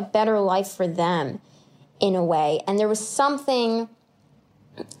wanted a better life for them in a way. And there was something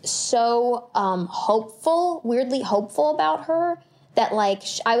so hopeful, weirdly hopeful about her that like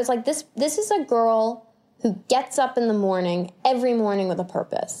I was like, this is a girl who gets up in the morning, every morning with a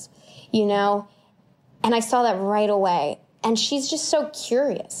purpose, you know? And I saw that right away. And she's just so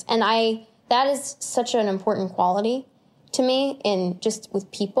curious. And that is such an important quality to me in just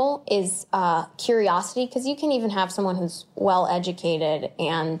with people is curiosity, because you can even have someone who's well-educated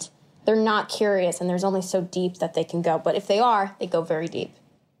and they're not curious and there's only so deep that they can go. But if they are, they go very deep.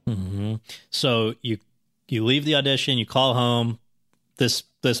 Mm-hmm. So you leave the audition, you call home, this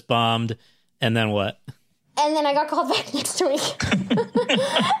bombed, and then what? And then I got called back next week.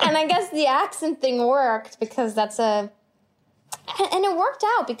 And I guess the accent thing worked because and it worked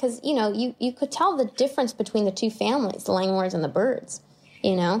out because, you know, you could tell the difference between the two families, the Langmores and the Byrds,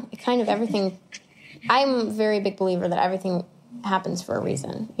 you know, it kind of everything. I'm a very big believer that everything happens for a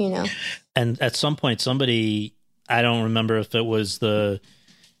reason, you know. And at some point, somebody, I don't remember if it was the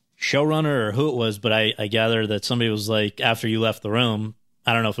showrunner or who it was, but I gather that somebody was like, after you left the room,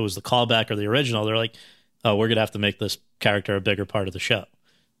 I don't know if it was the callback or the original, they're like, oh, we're going to have to make this character a bigger part of the show.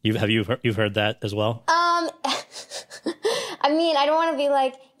 You've heard that as well? I mean, I don't want to be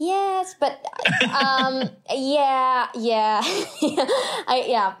like, yes, but yeah.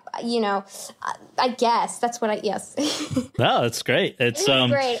 You know, I guess that's what yes. No, that's great. It's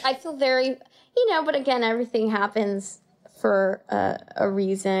great. I feel very, you know, but again, everything happens for a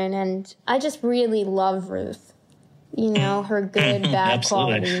reason. And I just really love Ruth, you know, her good, bad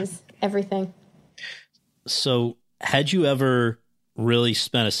qualities, everything. So had you ever really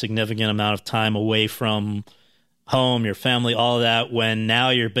spent a significant amount of time away from home, your family, all of that, when now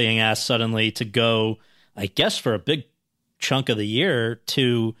you're being asked suddenly to go, I guess for a big chunk of the year,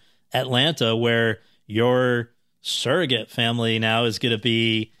 to Atlanta, where your surrogate family now is going to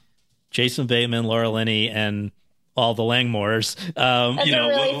be Jason Bateman, Laura Linney, and all the Langmores. That's a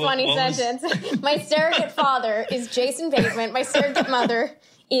really funny sentence. My surrogate father is Jason Bateman. My surrogate mother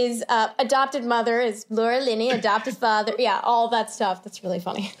is adopted mother is Laura Linney, adopted father. Yeah, all that stuff. That's really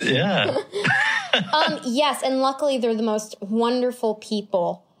funny. Yeah. Yes, and luckily they're the most wonderful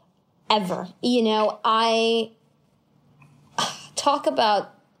people ever. You know, I talk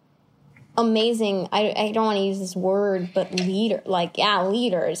about amazing, I don't want to use this word, but leaders.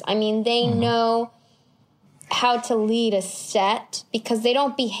 I mean, they know how to lead a set because they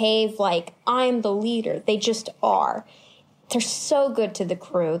don't behave like I'm the leader. They just are. They're so good to the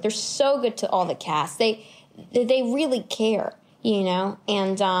crew. They're so good to all the cast. They really care, you know?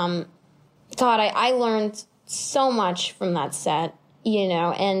 And, God, I learned so much from that set, you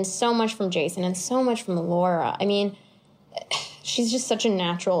know, and so much from Jason and so much from Laura. I mean, she's just such a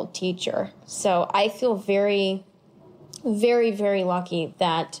natural teacher. So I feel very, very, very lucky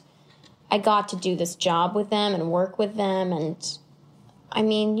that I got to do this job with them and work with them. And I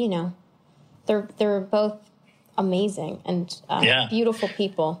mean, you know, they're both amazing and beautiful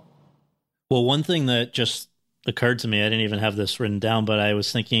people. Well, one thing that just occurred to me, I didn't even have this written down, but I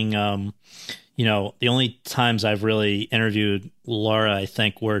was thinking, you know, the only times I've really interviewed Laura, I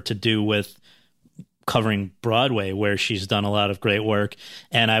think, were to do with covering Broadway, where she's done a lot of great work.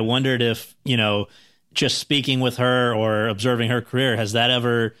 And I wondered if, you know, just speaking with her or observing her career, has that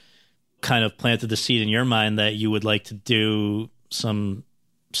ever kind of planted the seed in your mind that you would like to do some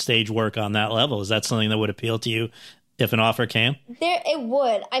stage work on that level? Is that something that would appeal to you if an offer came? It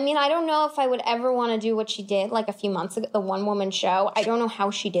would. I mean, I don't know if I would ever want to do what she did like a few months ago, the one-woman show. I don't know how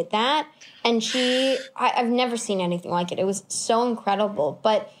she did that. And I've never seen anything like it. It was so incredible.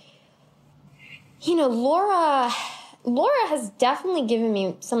 But, you know, Laura has definitely given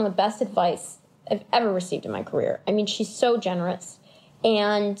me some of the best advice I've ever received in my career. I mean, she's so generous.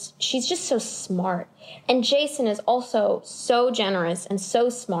 And she's just so smart. And Jason is also so generous and so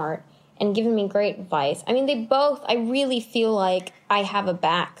smart and giving me great advice. I mean, I really feel like I have a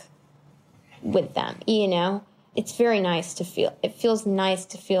back with them, you know? It's very nice to feel. It feels nice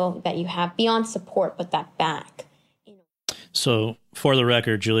to feel that you have beyond support, but that back. You know? So, for the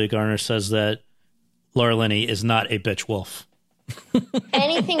record, Julia Garner says that Laura Linney is not a bitch wolf.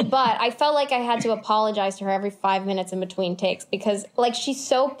 Anything but. I felt like I had to apologize to her every 5 minutes in between takes because, like, she's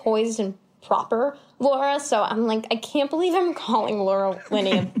so poised and proper, Laura. So I'm like, I can't believe I'm calling Laura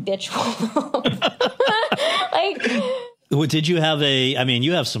Linney a bitch. Like, did you have I mean,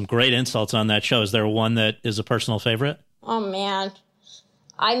 you have some great insults on that show. Is there one that is a personal favorite? Oh, man.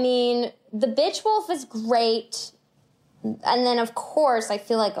 I mean, the bitch wolf is great. And then, of course, I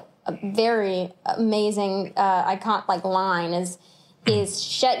feel like a very amazing iconic line is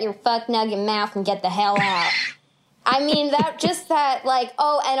shut your fuck nugget mouth and get the hell out. I mean, that like,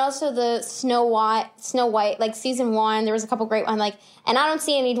 oh, and also the Snow White, like season 1, there was a couple great ones, like, and I don't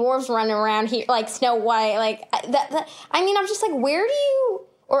see any dwarves running around here like Snow White, like that. I mean, I'm just like, where do you,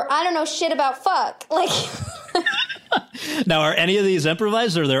 or I don't know shit about fuck, like. Now, are any of these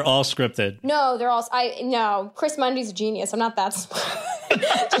improvised or they're all scripted? No, they're all, no, Chris Mundy's a genius. I'm not that smart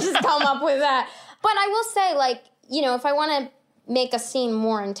to just come up with that. But I will say, like, you know, if I want to make a scene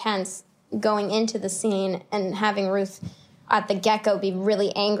more intense, going into the scene and having Ruth at the get-go be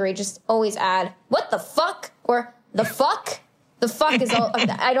really angry, just always add, what the fuck? Or the fuck? The fuck is all,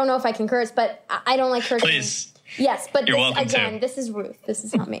 I don't know if I can curse, but I don't like cursing. Please. Yes, but You're this, welcome again, to. this is Ruth. This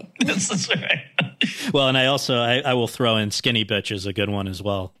is not me. That's right. Well, and I will throw in Skinny Bitch is a good one as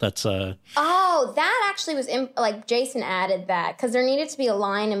well. That's Oh, that actually was, like, Jason added that, because there needed to be a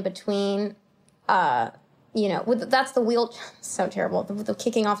line in between, you know, that's the wheel, so terrible, the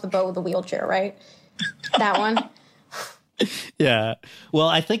kicking off the boat with the wheelchair, right? That one. Yeah. Well,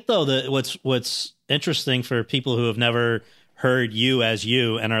 I think, though, that what's interesting for people who have never heard you as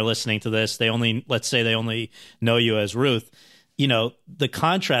you and are listening to this, let's say they only know you as Ruth, you know, the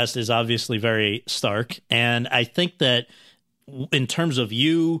contrast is obviously very stark. And I think that in terms of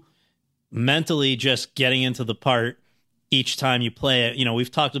you mentally just getting into the part each time you play it, you know, we've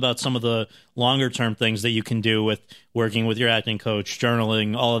talked about some of the longer term things that you can do with working with your acting coach,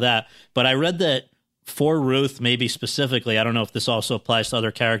 journaling, all of that. But I read that for Ruth, maybe specifically, I don't know if this also applies to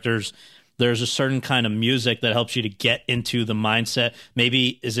other characters, there's a certain kind of music that helps you to get into the mindset.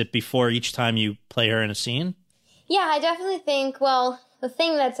 Maybe is it before each time you play her in a scene? Yeah, I definitely think, well, the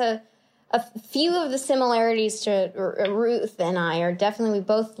thing that's a few of the similarities to Ruth and I are definitely, we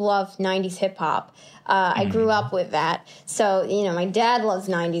both love 90s hip hop. I grew up with that. So, you know, my dad loves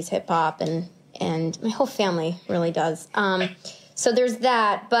 90s hip hop and my whole family really does. So there's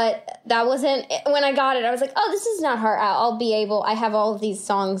that, but that wasn't, when I got it, I was like, oh, this is not hard. I have all of these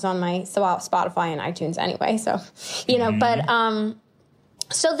songs on my Spotify and iTunes anyway. So, you know, but,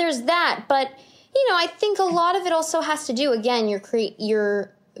 so there's that. But, you know, I think a lot of it also has to do, again,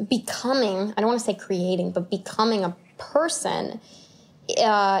 you're becoming, I don't want to say creating, but becoming a person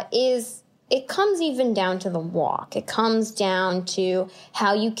it comes even down to the walk. It comes down to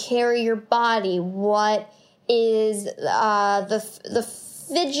how you carry your body, what is the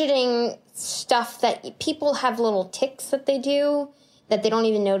fidgeting stuff that people have, little tics that they do that they don't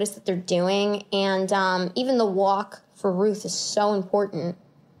even notice that they're doing. And even the walk for Ruth is so important.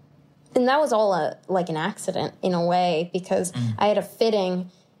 And that was all like an accident in a way, because I had a fitting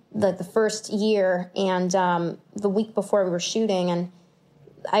the first year, and the week before we were shooting, and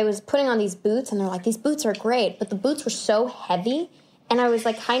I was putting on these boots, and they're like, these boots are great, but the boots were so heavy, and I was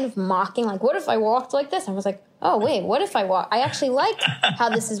like kind of mocking, like, what if I walked like this? I was like, oh, wait, what if I walk? I actually like how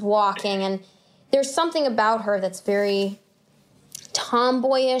this is walking, and there's something about her that's very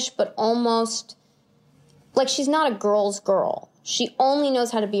tomboyish, but almost like she's not a girl's girl. She only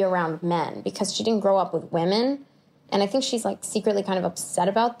knows how to be around men because she didn't grow up with women. And I think she's like secretly kind of upset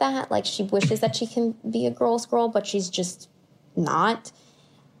about that. Like she wishes that she can be a girl's girl, but she's just not.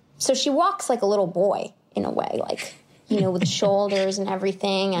 So she walks like a little boy in a way, like, you know, with the shoulders and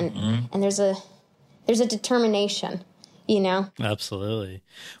everything. And there's a determination, you know? Absolutely.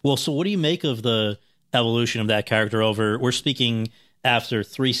 Well, so what do you make of the evolution of that character over, we're speaking after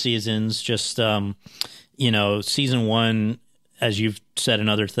 3 seasons, just, you know, season 1, as you've said in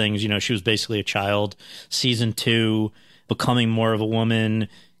other things, you know, she was basically a child. Season 2, becoming more of a woman,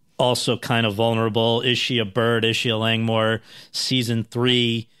 also kind of vulnerable. Is she a Bird? Is she a Langmore? Season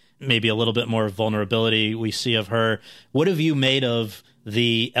 3, maybe a little bit more vulnerability we see of her. What have you made of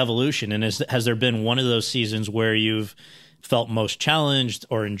the evolution? And has there been one of those seasons where you've felt most challenged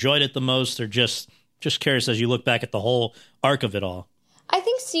or enjoyed it the most, or just curious as you look back at the whole arc of it all? I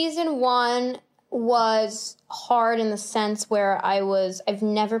think season 1 was hard in the sense where I've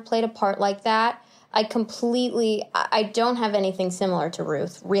never played a part like that. I don't have anything similar to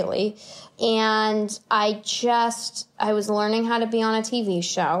Ruth, really. And I was learning how to be on a TV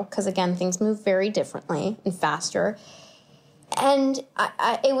show, because again, things move very differently and faster. And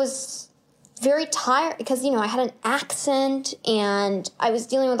it was very tired because, you know, I had an accent and I was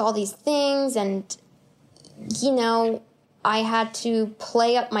dealing with all these things, and, you know, I had to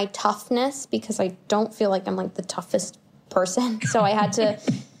play up my toughness because I don't feel like I'm like the toughest person. So I had to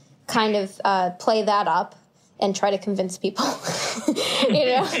kind of play that up and try to convince people, you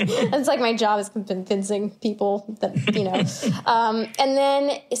know, it's like my job is convincing people that, you know, and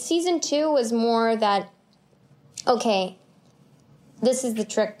then season 2 was more that, okay, this is the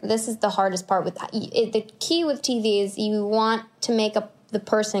trick. This is the hardest part with that. The key with TV is you want to make a the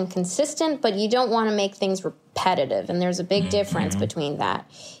person consistent, but you don't want to make things repetitive. And there's a big difference between that,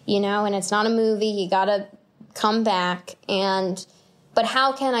 and it's not a movie. You got to come back but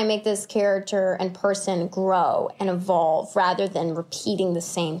how can I make this character and person grow and evolve rather than repeating the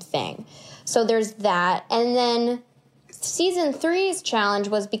same thing? So there's that. And then season 3's challenge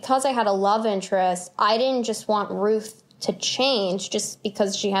was because I had a love interest, I didn't just want Ruth to change just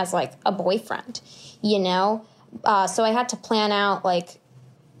because she has like a boyfriend, so I had to plan out like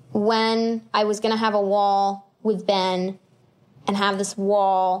when I was going to have a wall with Ben and have this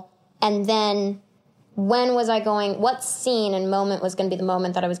wall, and then when was I going, what scene and moment was going to be the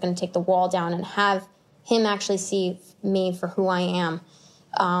moment that I was going to take the wall down and have him actually see me for who I am.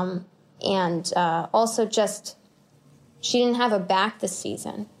 Also just, she didn't have a back this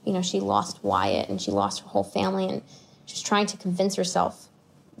season. She lost Wyatt and she lost her whole family, and she's trying to convince herself,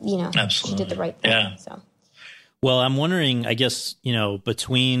 Absolutely. She did the right thing. Yeah. So. Well, I'm wondering, I guess,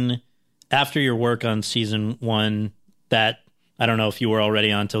 between after your work on season 1, that I don't know if you were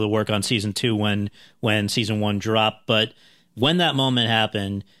already on to the work on season 2 when season 1 dropped, but when that moment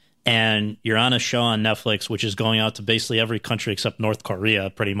happened and you're on a show on Netflix, which is going out to basically every country except North Korea,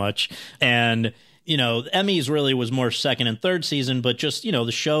 pretty much. And, Emmys really was more second and third season, but just,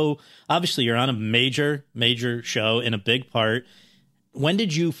 the show, obviously you're on a major show in a big part. When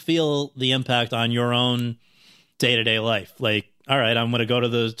did you feel the impact on your own day-to-day life? Like, all right, I'm going to go to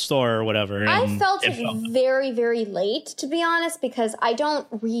the store or whatever. I felt it very, very late, to be honest, because I don't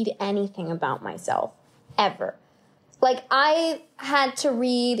read anything about myself, ever. Like, I had to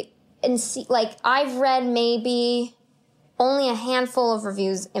read and see, like, I've read maybe only a handful of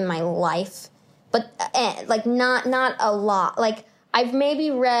reviews in my life, but, like, not a lot. Like, I've maybe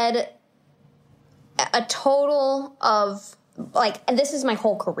read a total of, like, and this is my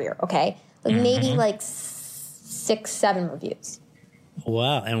whole career, okay? Like, maybe, like, 6-7 reviews.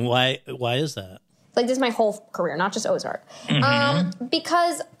 Wow. And why is that? Like, this is my whole career, not just Ozark.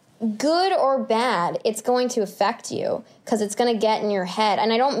 Because good or bad, it's going to affect you because it's going to get in your head.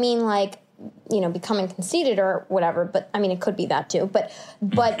 And I don't mean like, becoming conceited or whatever, but I mean, it could be that too. But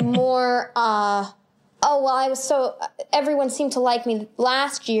more, everyone seemed to like me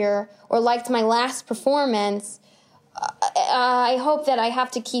last year or liked my last performance. I hope that I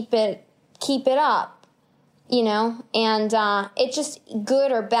have to keep it up. And it's just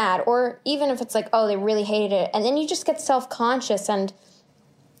good or bad, or even if it's like, oh, they really hated it, and then you just get self-conscious, and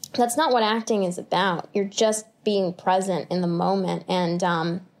that's not what acting is about. You're just being present in the moment, and,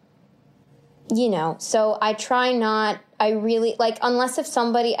 so I try not, I really, like, unless if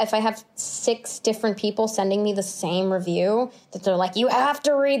I have 6 different people sending me the same review, that they're like, you have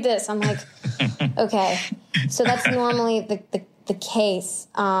to read this, I'm like, okay, so that's normally the case,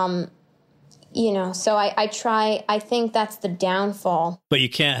 so I think that's the downfall. But you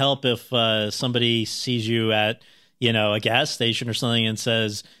can't help if somebody sees you at, a gas station or something and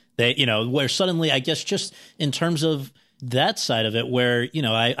says where suddenly, I guess, just in terms of that side of it, where,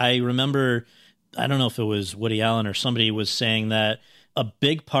 I remember, I don't know if it was Woody Allen or somebody was saying that a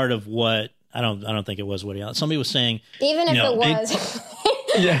big part of what, I don't think it was Woody Allen. Somebody was saying, even if it was,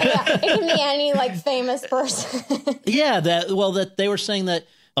 yeah, it can be any like famous person. that they were saying that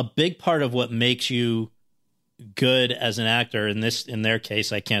a big part of what makes you good as an actor, in their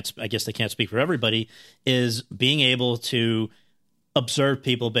case, I guess they can't speak for everybody, is being able to observe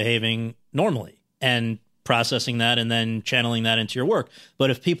people behaving normally and processing that and then channeling that into your work.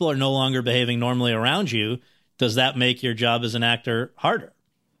 But if people are no longer behaving normally around you, does that make your job as an actor harder?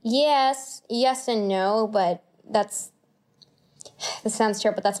 Yes and no, but this sounds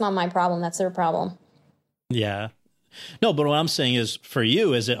terrible, but that's not my problem. That's their problem. Yeah. No, but what I'm saying is, for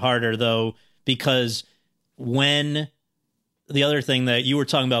you, is it harder, though, because when the other thing that you were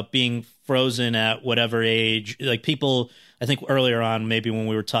talking about being frozen at whatever age, like people, I think earlier on, maybe when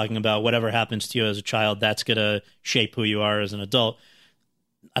we were talking about whatever happens to you as a child, that's going to shape who you are as an adult.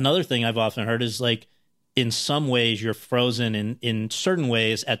 Another thing I've often heard is like, in some ways, you're frozen in certain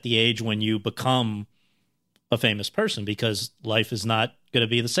ways at the age when you become a famous person, because life is not going to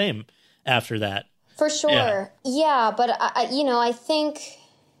be the same after that. For sure. Yeah, but I think,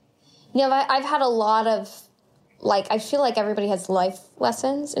 I've had a lot of, like, I feel like everybody has life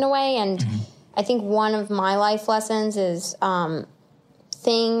lessons in a way, and I think one of my life lessons is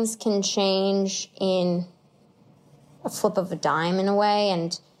things can change in a flip of a dime in a way,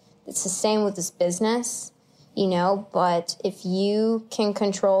 and it's the same with this business, but if you can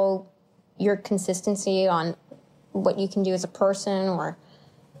control your consistency on what you can do as a person or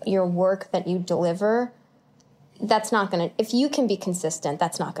your work that you deliver, that's not going to, if you can be consistent,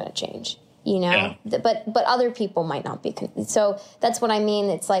 that's not going to change. you know, but other people might not be. So that's what I mean.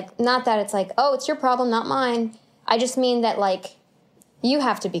 It's like, not that it's like, oh, it's your problem, not mine. I just mean that, like, you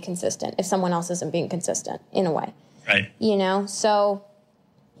have to be consistent if someone else isn't being consistent in a way. Right. You know? So,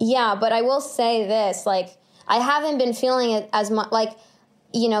 yeah, but I will say this, like, I haven't been feeling it as much, like,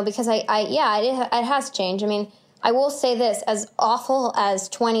 you know, because it has changed. I mean, I will say this, as awful as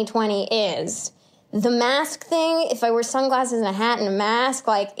 2020 is, the mask thing, if I wear sunglasses and a hat and a mask,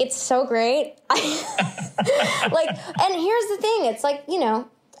 like, it's so great. Like, and here's the thing. It's like, you know,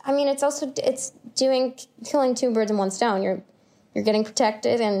 I mean, it's also, killing two birds in one stone. You're getting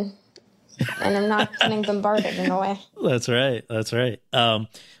protected and I'm not getting bombarded in a way. That's right.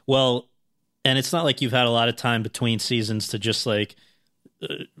 Well, and it's not like you've had a lot of time between seasons to just, like,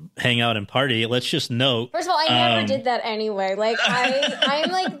 hang out and party. Let's just note. First of all, I never did that anyway. Like,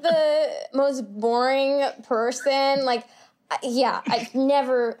 I'm like the most boring person. Like, I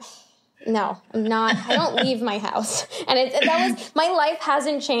never. No, I'm not. I don't leave my house, and my life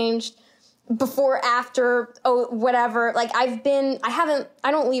hasn't changed before, after, whatever. Like, I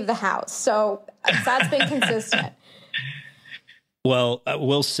don't leave the house, so that's been consistent. Well, I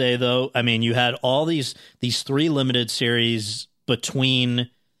will say though, I mean, you had all these 3 limited series between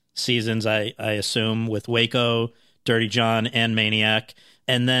seasons, I assume, with Waco, Dirty John, and Maniac.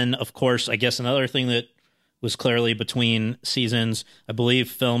 And then, of course, I guess another thing that was clearly between seasons, I believe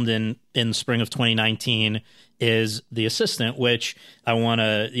filmed in the spring of 2019, is The Assistant, which I want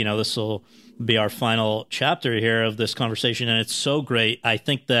to, you know, this will be our final chapter here of this conversation. And it's so great. I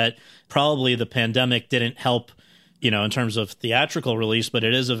think that probably the pandemic didn't help, you know, in terms of theatrical release, but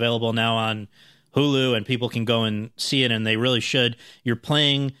it is available now on Hulu, and people can go and see it, and they really should. You're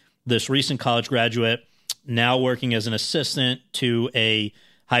playing this recent college graduate, now working as an assistant to a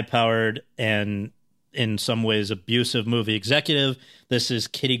high-powered and in some ways abusive movie executive. This is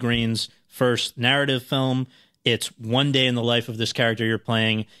Kitty Green's first narrative film. It's one day in the life of this character you're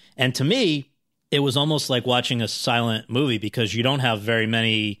playing. And to me, it was almost like watching a silent movie, because you don't have very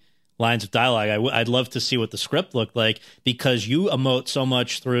many lines of dialogue. I'd love to see what the script looked like, because you emote so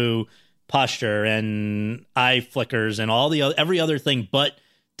much through posture and eye flickers and every other thing but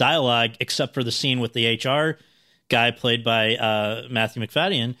dialogue, except for the scene with the HR guy played by Matthew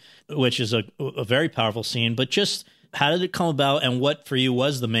Macfadyen, which is a very powerful scene. But just how did it come about, and what for you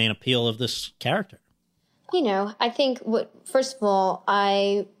was the main appeal of this character? You know, I think first of all,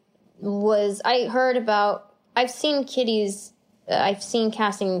 I've seen Casting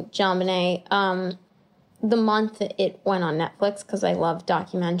JonBenét the month that it went on Netflix, because I love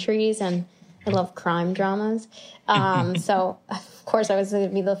documentaries and I love crime dramas. So, of course, I was going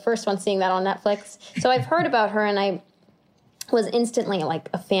to be the first one seeing that on Netflix. So I've heard about her, and I was instantly, like,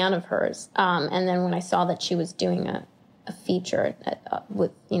 a fan of hers. And then when I saw that she was doing a feature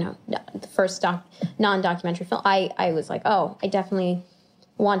with, you know, the first non-documentary film, I was like, oh, I definitely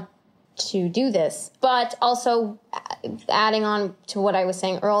want to do this. But also, adding on to what I was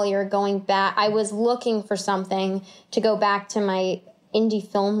saying earlier, going back, I was looking for something to go back to my indie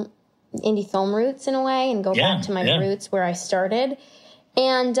film roots in a way, and go back to my roots where I started.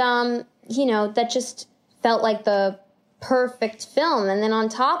 And, you know, that just felt like the perfect film. And then on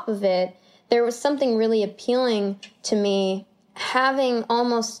top of it, there was something really appealing to me,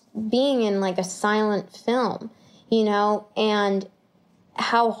 being in like a silent film, you know, and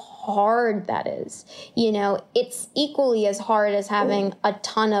how hard that is. You know, it's equally as hard as having a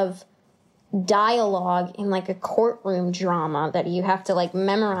ton of dialogue in like a courtroom drama that you have to like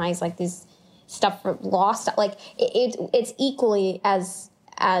memorize, like these stuff for lost. Like it's equally as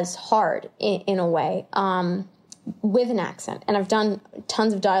hard in a way, with an accent. And I've done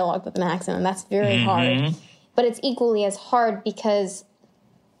tons of dialogue with an accent, and that's very hard. But it's equally as hard because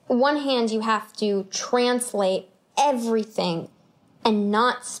on one hand you have to translate everything and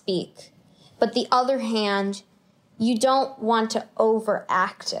not speak. But the other hand, you don't want to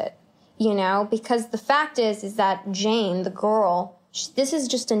overact it, you know? Because the fact is that Jane, the girl, this is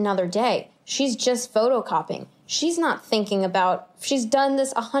just another day. She's just photocopying. She's not thinking about, she's done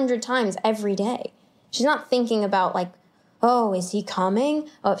this 100 times every day. She's not thinking about like, oh, is he coming?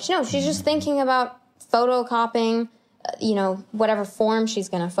 Oh, no, she's just thinking about photocopying, you know, whatever form she's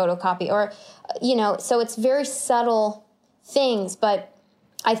going to photocopy. Or, you know, so it's very subtle things. But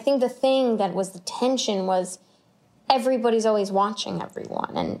I think the thing that was the tension was everybody's always watching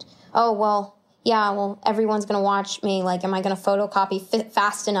everyone. And, oh, well, yeah, well, everyone's going to watch me. Like, am I going to photocopy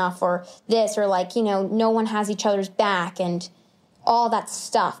fast enough or this? Or like, you know, no one has each other's back and all that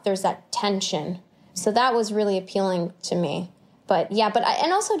stuff. There's that tension. So that was really appealing to me. But yeah,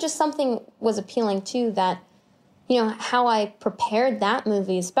 and also just something was appealing too that, how I prepared that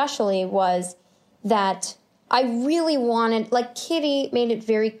movie especially was that I really wanted, like Kitty made it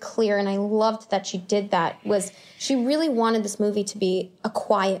very clear, and I loved that she did that, was she really wanted this movie to be a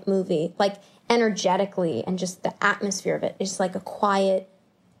quiet movie, like energetically, and just the atmosphere of it is like a quiet,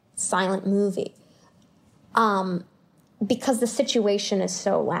 silent movie. Because the situation is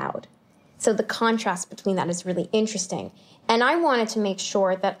so loud. So the contrast between that is really interesting. And I wanted to make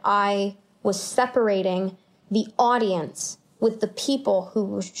sure that I was separating the audience with the people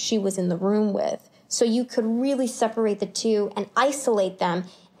who she was in the room with. So you could really separate the two and isolate them.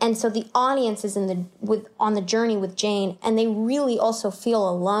 And so the audience is on the journey with Jane, and they really also feel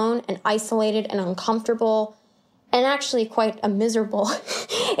alone and isolated and uncomfortable and actually quite a miserable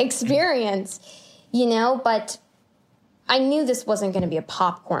experience, but I knew this wasn't going to be a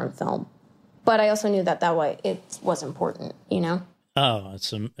popcorn film, but I also knew that way it was important, Oh,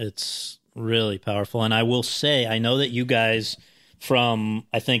 it's really powerful. And I will say, I know that you guys, from,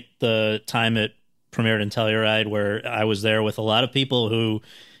 I think, the time it premiered in Telluride, where I was there with a lot of people who...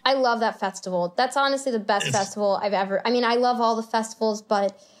 I love that festival. That's honestly the best festival I've ever... I love all the festivals,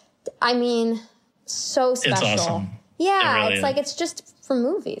 but, so special. It's awesome. Yeah, it really is. It's just for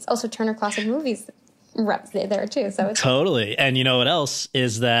movies. Also, Turner Classic Movies reps there, too. So it's totally. And you know what else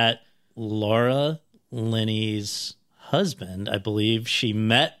is that Laura Linney's husband, I believe she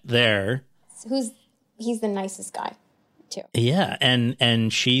met there. He's the nicest guy, too. Yeah,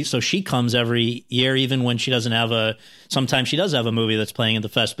 and she comes every year, even when she doesn't have sometimes she does have a movie that's playing at the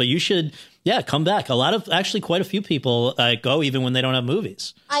fest, but you should, come back. Quite a few people go even when they don't have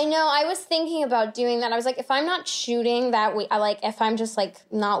movies. I know, I was thinking about doing that. I was like, if I'm not shooting that week, if I'm just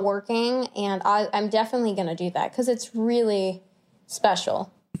not working, and I'm definitely going to do that because it's really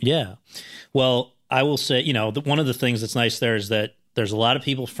special. Yeah. Well, I will say, one of the things that's nice there is that there's a lot of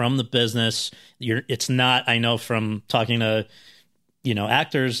people from the business. It's not, I know from talking to,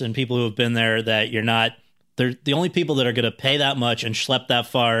 actors and people who have been there, that you're not, they're the only people that are going to pay that much and schlep that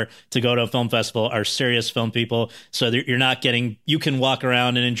far to go to a film festival are serious film people. So you're not getting, you can walk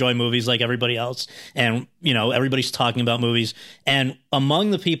around and enjoy movies like everybody else. And, everybody's talking about movies. And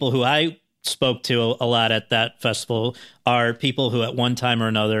among the people who I spoke to a lot at that festival are people who at one time or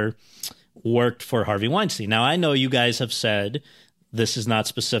another worked for Harvey Weinstein. Now, I know you guys have said this is not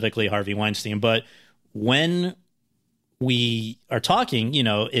specifically Harvey Weinstein, but when we are talking,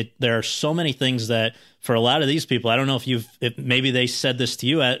 there are so many things that for a lot of these people, I don't know if maybe they said this to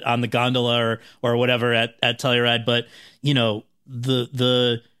you on the gondola or whatever at Telluride, but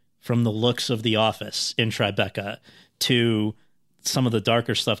the from the looks of The Office in Tribeca to some of the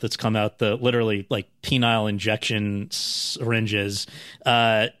darker stuff that's come out, the literally like penile injection syringes,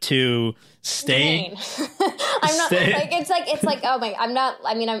 to staying. I'm not it's like oh my, I'm not.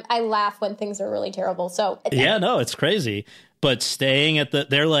 I laugh when things are really terrible. So it's crazy. But staying at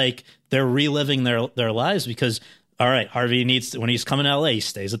they're reliving their lives because. All right, Harvey when he's coming to LA, he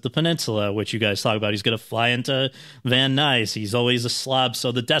stays at the Peninsula, which you guys talk about. He's going to fly into Van Nuys. He's always a slob,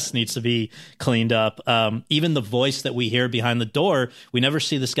 so the desk needs to be cleaned up. Even the voice that we hear behind the door, we never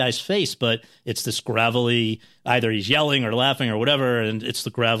see this guy's face, but it's this gravelly, either he's yelling or laughing or whatever, and it's the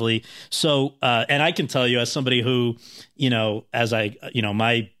gravelly. So, and I can tell you as somebody who,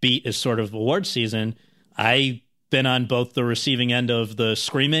 my beat is sort of award season, I've been on both the receiving end of the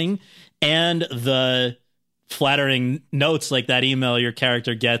screaming and the flattering notes like that email your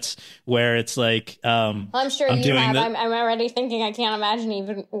character gets where it's like I'm sure you have. I'm already thinking I can't imagine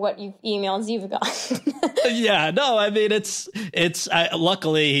even what emails you've got. Yeah, no, it's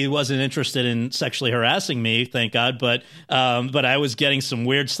luckily he wasn't interested in sexually harassing me, thank God, but I was getting some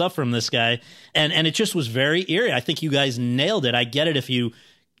weird stuff from this guy and it just was very eerie. I think you guys nailed it. I get it if you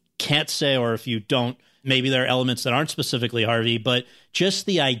can't say or if you don't, maybe there are elements that aren't specifically Harvey, but just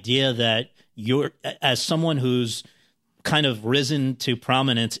the idea that you're, as someone who's kind of risen to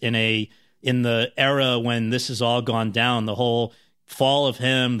prominence in the era when this has all gone down, the whole fall of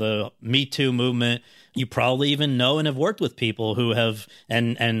him, the Me Too movement, you probably even know and have worked with people who have,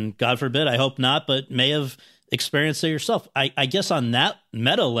 and God forbid, I hope not, but may have experienced it yourself. I guess on that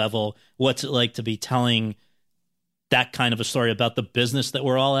meta level, what's it like to be telling that kind of a story about the business that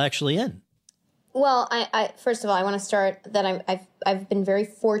we're all actually in? Well, I first of all, I want to start that I've been very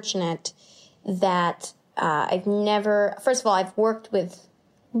fortunate that I've worked with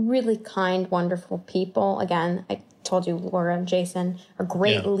really kind, wonderful people. Again, I told you Laura and Jason are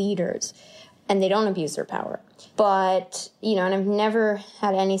great leaders, and they don't abuse their power. But, and I've never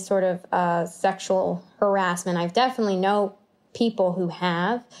had any sort of sexual harassment. I've definitely know people who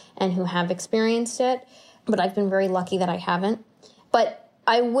have and who have experienced it, but I've been very lucky that I haven't. But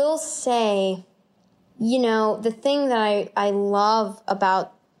I will say you know, the thing that I love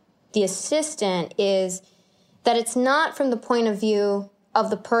about The Assistant is that it's not from the point of view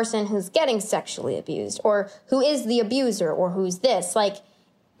of the person who's getting sexually abused or who is the abuser or who's this. Like,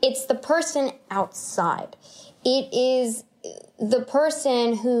 it's the person outside. It is the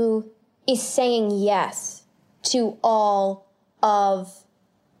person who is saying yes to all of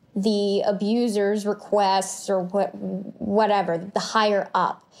the abuser's requests or whatever, the higher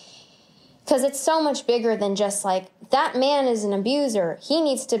up. Because it's so much bigger than just like, that man is an abuser. He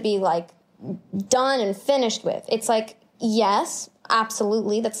needs to be like done and finished with. It's like, yes,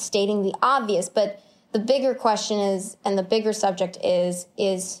 absolutely, that's stating the obvious. But the bigger question is, and the bigger subject is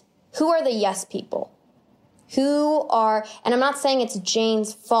who are the yes people? Who are, and I'm not saying it's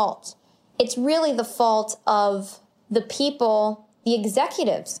Jane's fault. It's really the fault of the people, the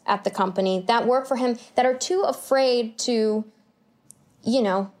executives at the company that work for him that are too afraid to, you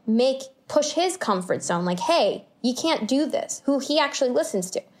know, push his comfort zone. Like, hey, you can't do this, who he actually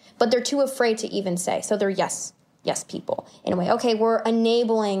listens to. But they're too afraid to even say. So they're yes people in a way. Okay, we're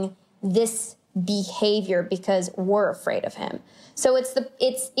enabling this behavior because we're afraid of him. So yes,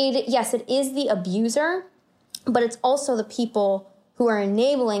 it is the abuser, but it's also the people who are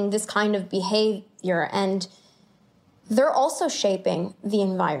enabling this kind of behavior, and they're also shaping the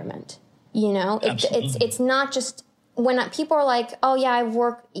environment. You know, it's not just when people are like, oh yeah, I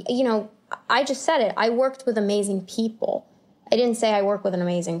work, you know, I just said it. I worked with amazing people. I didn't say I work with an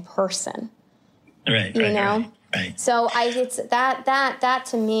amazing person. Right. You know? Right. So it's that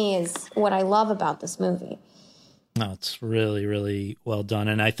to me is what I love about this movie. No, it's really, really well done.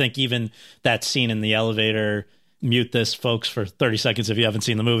 And I think even that scene in the elevator, mute this, folks, for 30 seconds if you haven't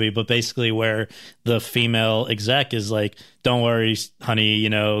seen the movie, but basically where the female exec is like, don't worry, honey, you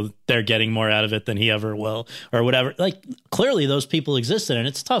know, they're getting more out of it than he ever will, or whatever. Like, clearly those people existed, and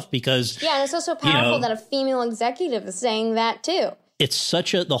it's tough because... Yeah, and it's also powerful that a female executive is saying that, too. It's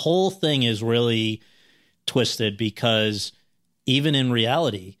the whole thing is really twisted because even in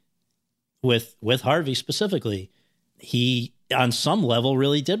reality, with Harvey specifically, he, on some level,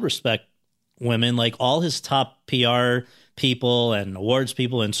 really did respect women. Like, all his top PR people and awards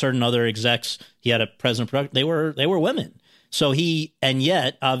people and certain other execs he had a present product, they were women. So and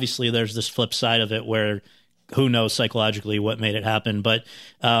yet obviously there's this flip side of it where who knows psychologically what made it happen. But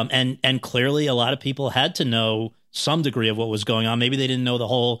and clearly a lot of people had to know some degree of what was going on. Maybe they didn't know the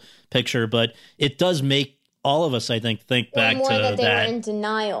whole picture, but it does make all of us, I think back more to that they were in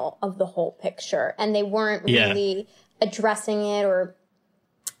denial of the whole picture, and they weren't really addressing it, or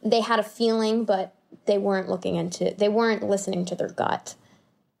they had a feeling, but they weren't listening to their gut.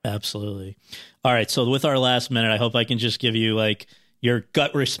 Absolutely. All right. So with our last minute, I hope I can just give you like your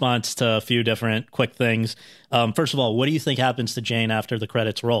gut response to a few different quick things. First of all, what do you think happens to Jane after the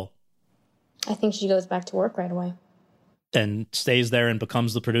credits roll? I think she goes back to work right away. And stays there and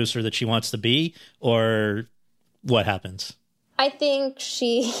becomes the producer that she wants to be, or what happens? I think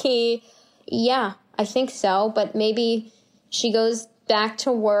I think so, but maybe she goes back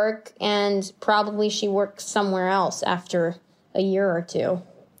to work and probably she works somewhere else after a year or two.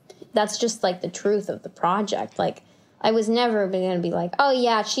 That's just like the truth of the project. Like, I was never going to be like, oh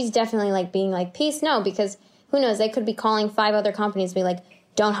yeah, she's definitely like being like, peace. No, because who knows? They could be calling 5 other companies and be like,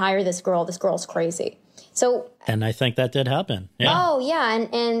 don't hire this girl. This girl's crazy. So, and I think that did happen. Yeah. Oh yeah.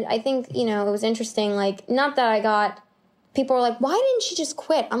 And I think, you know, it was interesting. Like, not that people were like, why didn't she just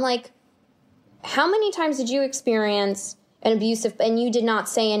quit? I'm like, how many times did you experience an abusive, and you did not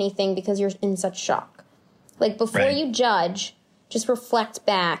say anything because you're in such shock? Like, before you judge, just reflect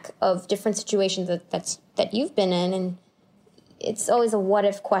back of different situations that you've been in. And it's always a what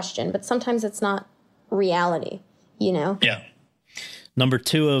if question, but sometimes it's not reality, you know? Yeah. Number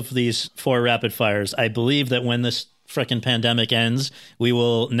 2 of these 4 rapid fires. I believe that when this frickin' pandemic ends, we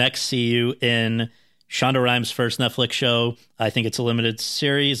will next see you in Shonda Rhimes' first Netflix show. I think it's a limited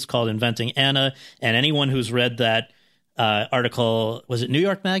series called Inventing Anna. And anyone who's read that article, was it New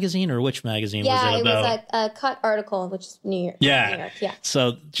York Magazine or which magazine was it about? Yeah, it was a cut article, which is New York. Yeah.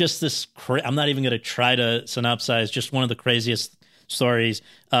 So just this, I'm not even going to try to synopsize, just one of the craziest stories.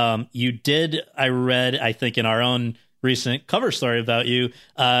 You did, I read, I think in our own recent cover story about you,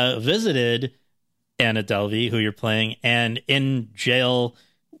 visited Anna Delvey, who you're playing, and in jail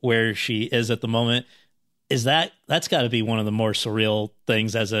where she is at the moment. That's got to be one of the more surreal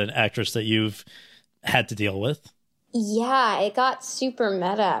things as an actress that you've had to deal with? Yeah, it got super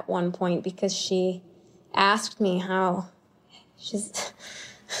meta at one point because she asked me how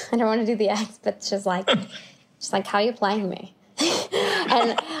I don't want to do the act, but she's like, how are you playing me?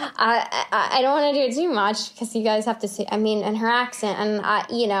 And I don't want to do it too much because you guys have to see, I mean, and her accent, and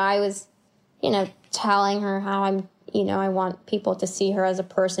I was, telling her how I want people to see her as a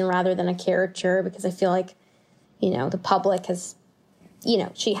person rather than a caricature, because I feel like, the public has,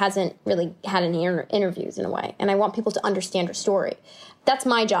 she hasn't really had any interviews in a way. And I want people to understand her story. That's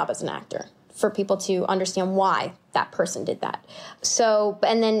my job as an actor, for people to understand why that person did that. So,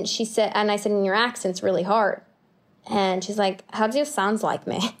 and then she said, and I said, and your accent's really hard. And she's like, how do you sound like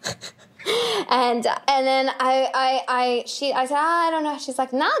me? and then I said, I don't know. She's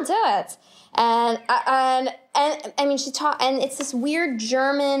like, no, do it. And I mean, she taught, and it's this weird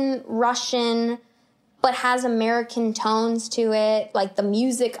German, Russian, but has American tones to it. Like the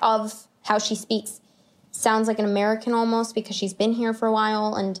music of how she speaks sounds like an American almost, because she's been here for a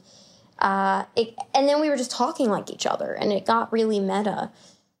while. And then we were just talking like each other, and it got really meta.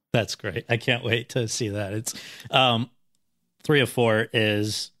 That's great. I can't wait to see that. It's 3 of 4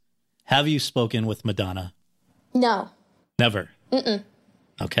 is, have you spoken with Madonna? No. Never? Mm-mm.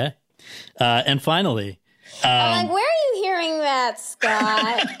 Okay. And finally, I'm like, where are you hearing that,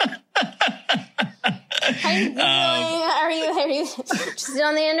 Scott? Are you just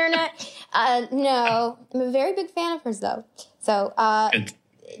on the internet? No, I'm a very big fan of hers, though. So,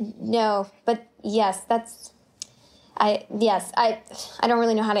 no, but yes, I don't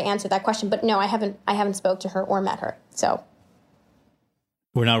really know how to answer that question, but no, I haven't spoke to her or met her. So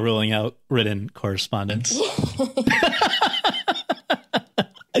we're not ruling out written correspondence.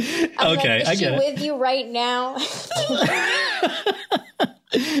 Okay, I get it. With you right now.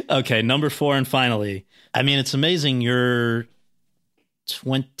 Okay, number 4, and finally, I mean, it's amazing. You're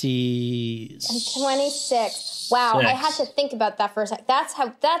 20. I'm 26. Wow, I had to think about that for a second. That's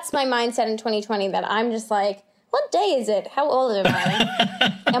my mindset in 2020. That I'm just like, what day is it? How old am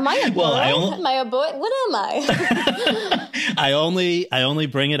I? Am I a girl? Am I a boy? What am I? I only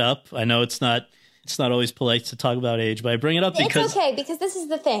bring it up. I know it's not always polite to talk about age, but I bring it up because it's okay, because this is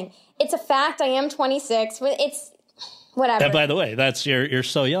the thing. It's a fact. I am 26. It's whatever. And by the way, that's you're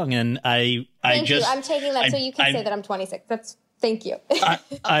so young, and Thank you. I'm taking that so you can say that I'm 26. Thank you.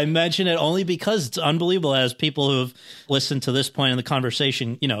 I mention it only because it's unbelievable. As people who have listened to this point in the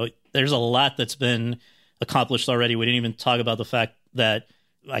conversation, there's a lot that's been accomplished already. We didn't even talk about the fact that,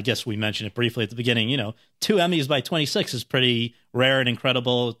 I guess we mentioned it briefly at the beginning, 2 Emmys by 26 is pretty rare and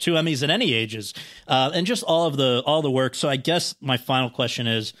incredible. 2 Emmys at any ages, and just all the work. So I guess my final question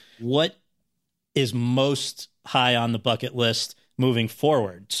is, what is most high on the bucket list moving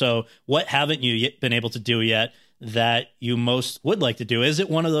forward? So what haven't you been able to do yet that you most would like to do? Is it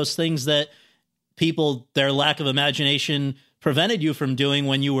one of those things that people, their lack of imagination prevented you from doing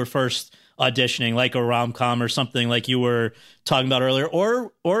when you were first auditioning, like a rom-com or something like you were talking about earlier?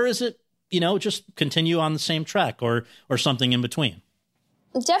 Or is it, just continue on the same track or something in between?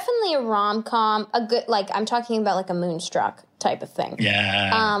 Definitely a rom-com, a good, I'm talking about like a Moonstruck type of thing.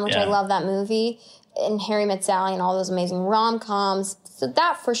 Yeah. Which I love that movie, and Harry Met Sally and all those amazing rom-coms. So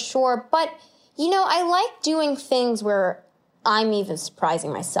that for sure. But, I like doing things where I'm even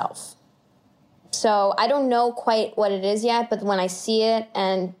surprising myself. So I don't know quite what it is yet, but when I see it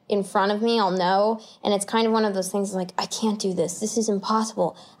and in front of me, I'll know. And it's kind of one of those things like, I can't do this. This is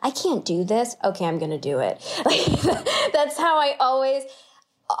impossible. I can't do this. Okay, I'm going to do it. That's how I always,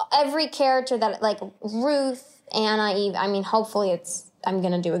 every character that, like Ruth, Anna, Eve, I mean, hopefully I'm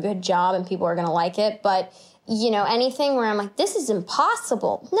going to do a good job and people are going to like it. But, anything where I'm like, this is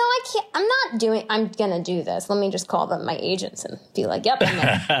impossible. No, I can't. I'm going to do this. Let me just call them my agents and be like, yep, I'm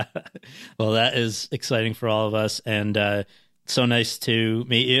in. Well, that is exciting for all of us. And so nice to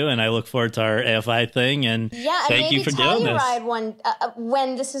meet you. And I look forward to our AFI thing. And thank you for doing this. Telluride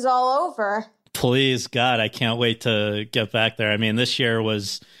when this is all over. Please, God, I can't wait to get back there. I mean, this year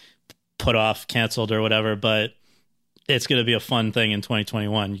was put off, canceled or whatever, but it's going to be a fun thing in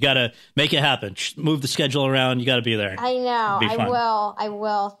 2021. You got to make it happen. Move the schedule around. You got to be there. I know. I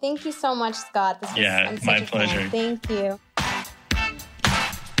will. Thank you so much, Scott. I'm my pleasure. Thank you.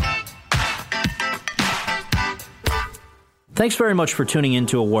 Thanks very much for tuning in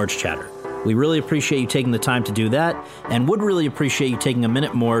to Awards Chatter. We really appreciate you taking the time to do that, and would really appreciate you taking a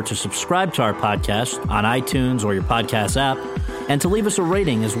minute more to subscribe to our podcast on iTunes or your podcast app, and to leave us a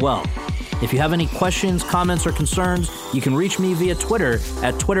rating as well. If you have any questions, comments, or concerns, you can reach me via Twitter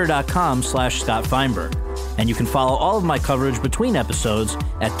at twitter.com/Scott Feinberg. And you can follow all of my coverage between episodes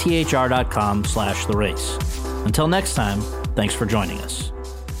at thr.com/The Race. Until next time, thanks for joining us.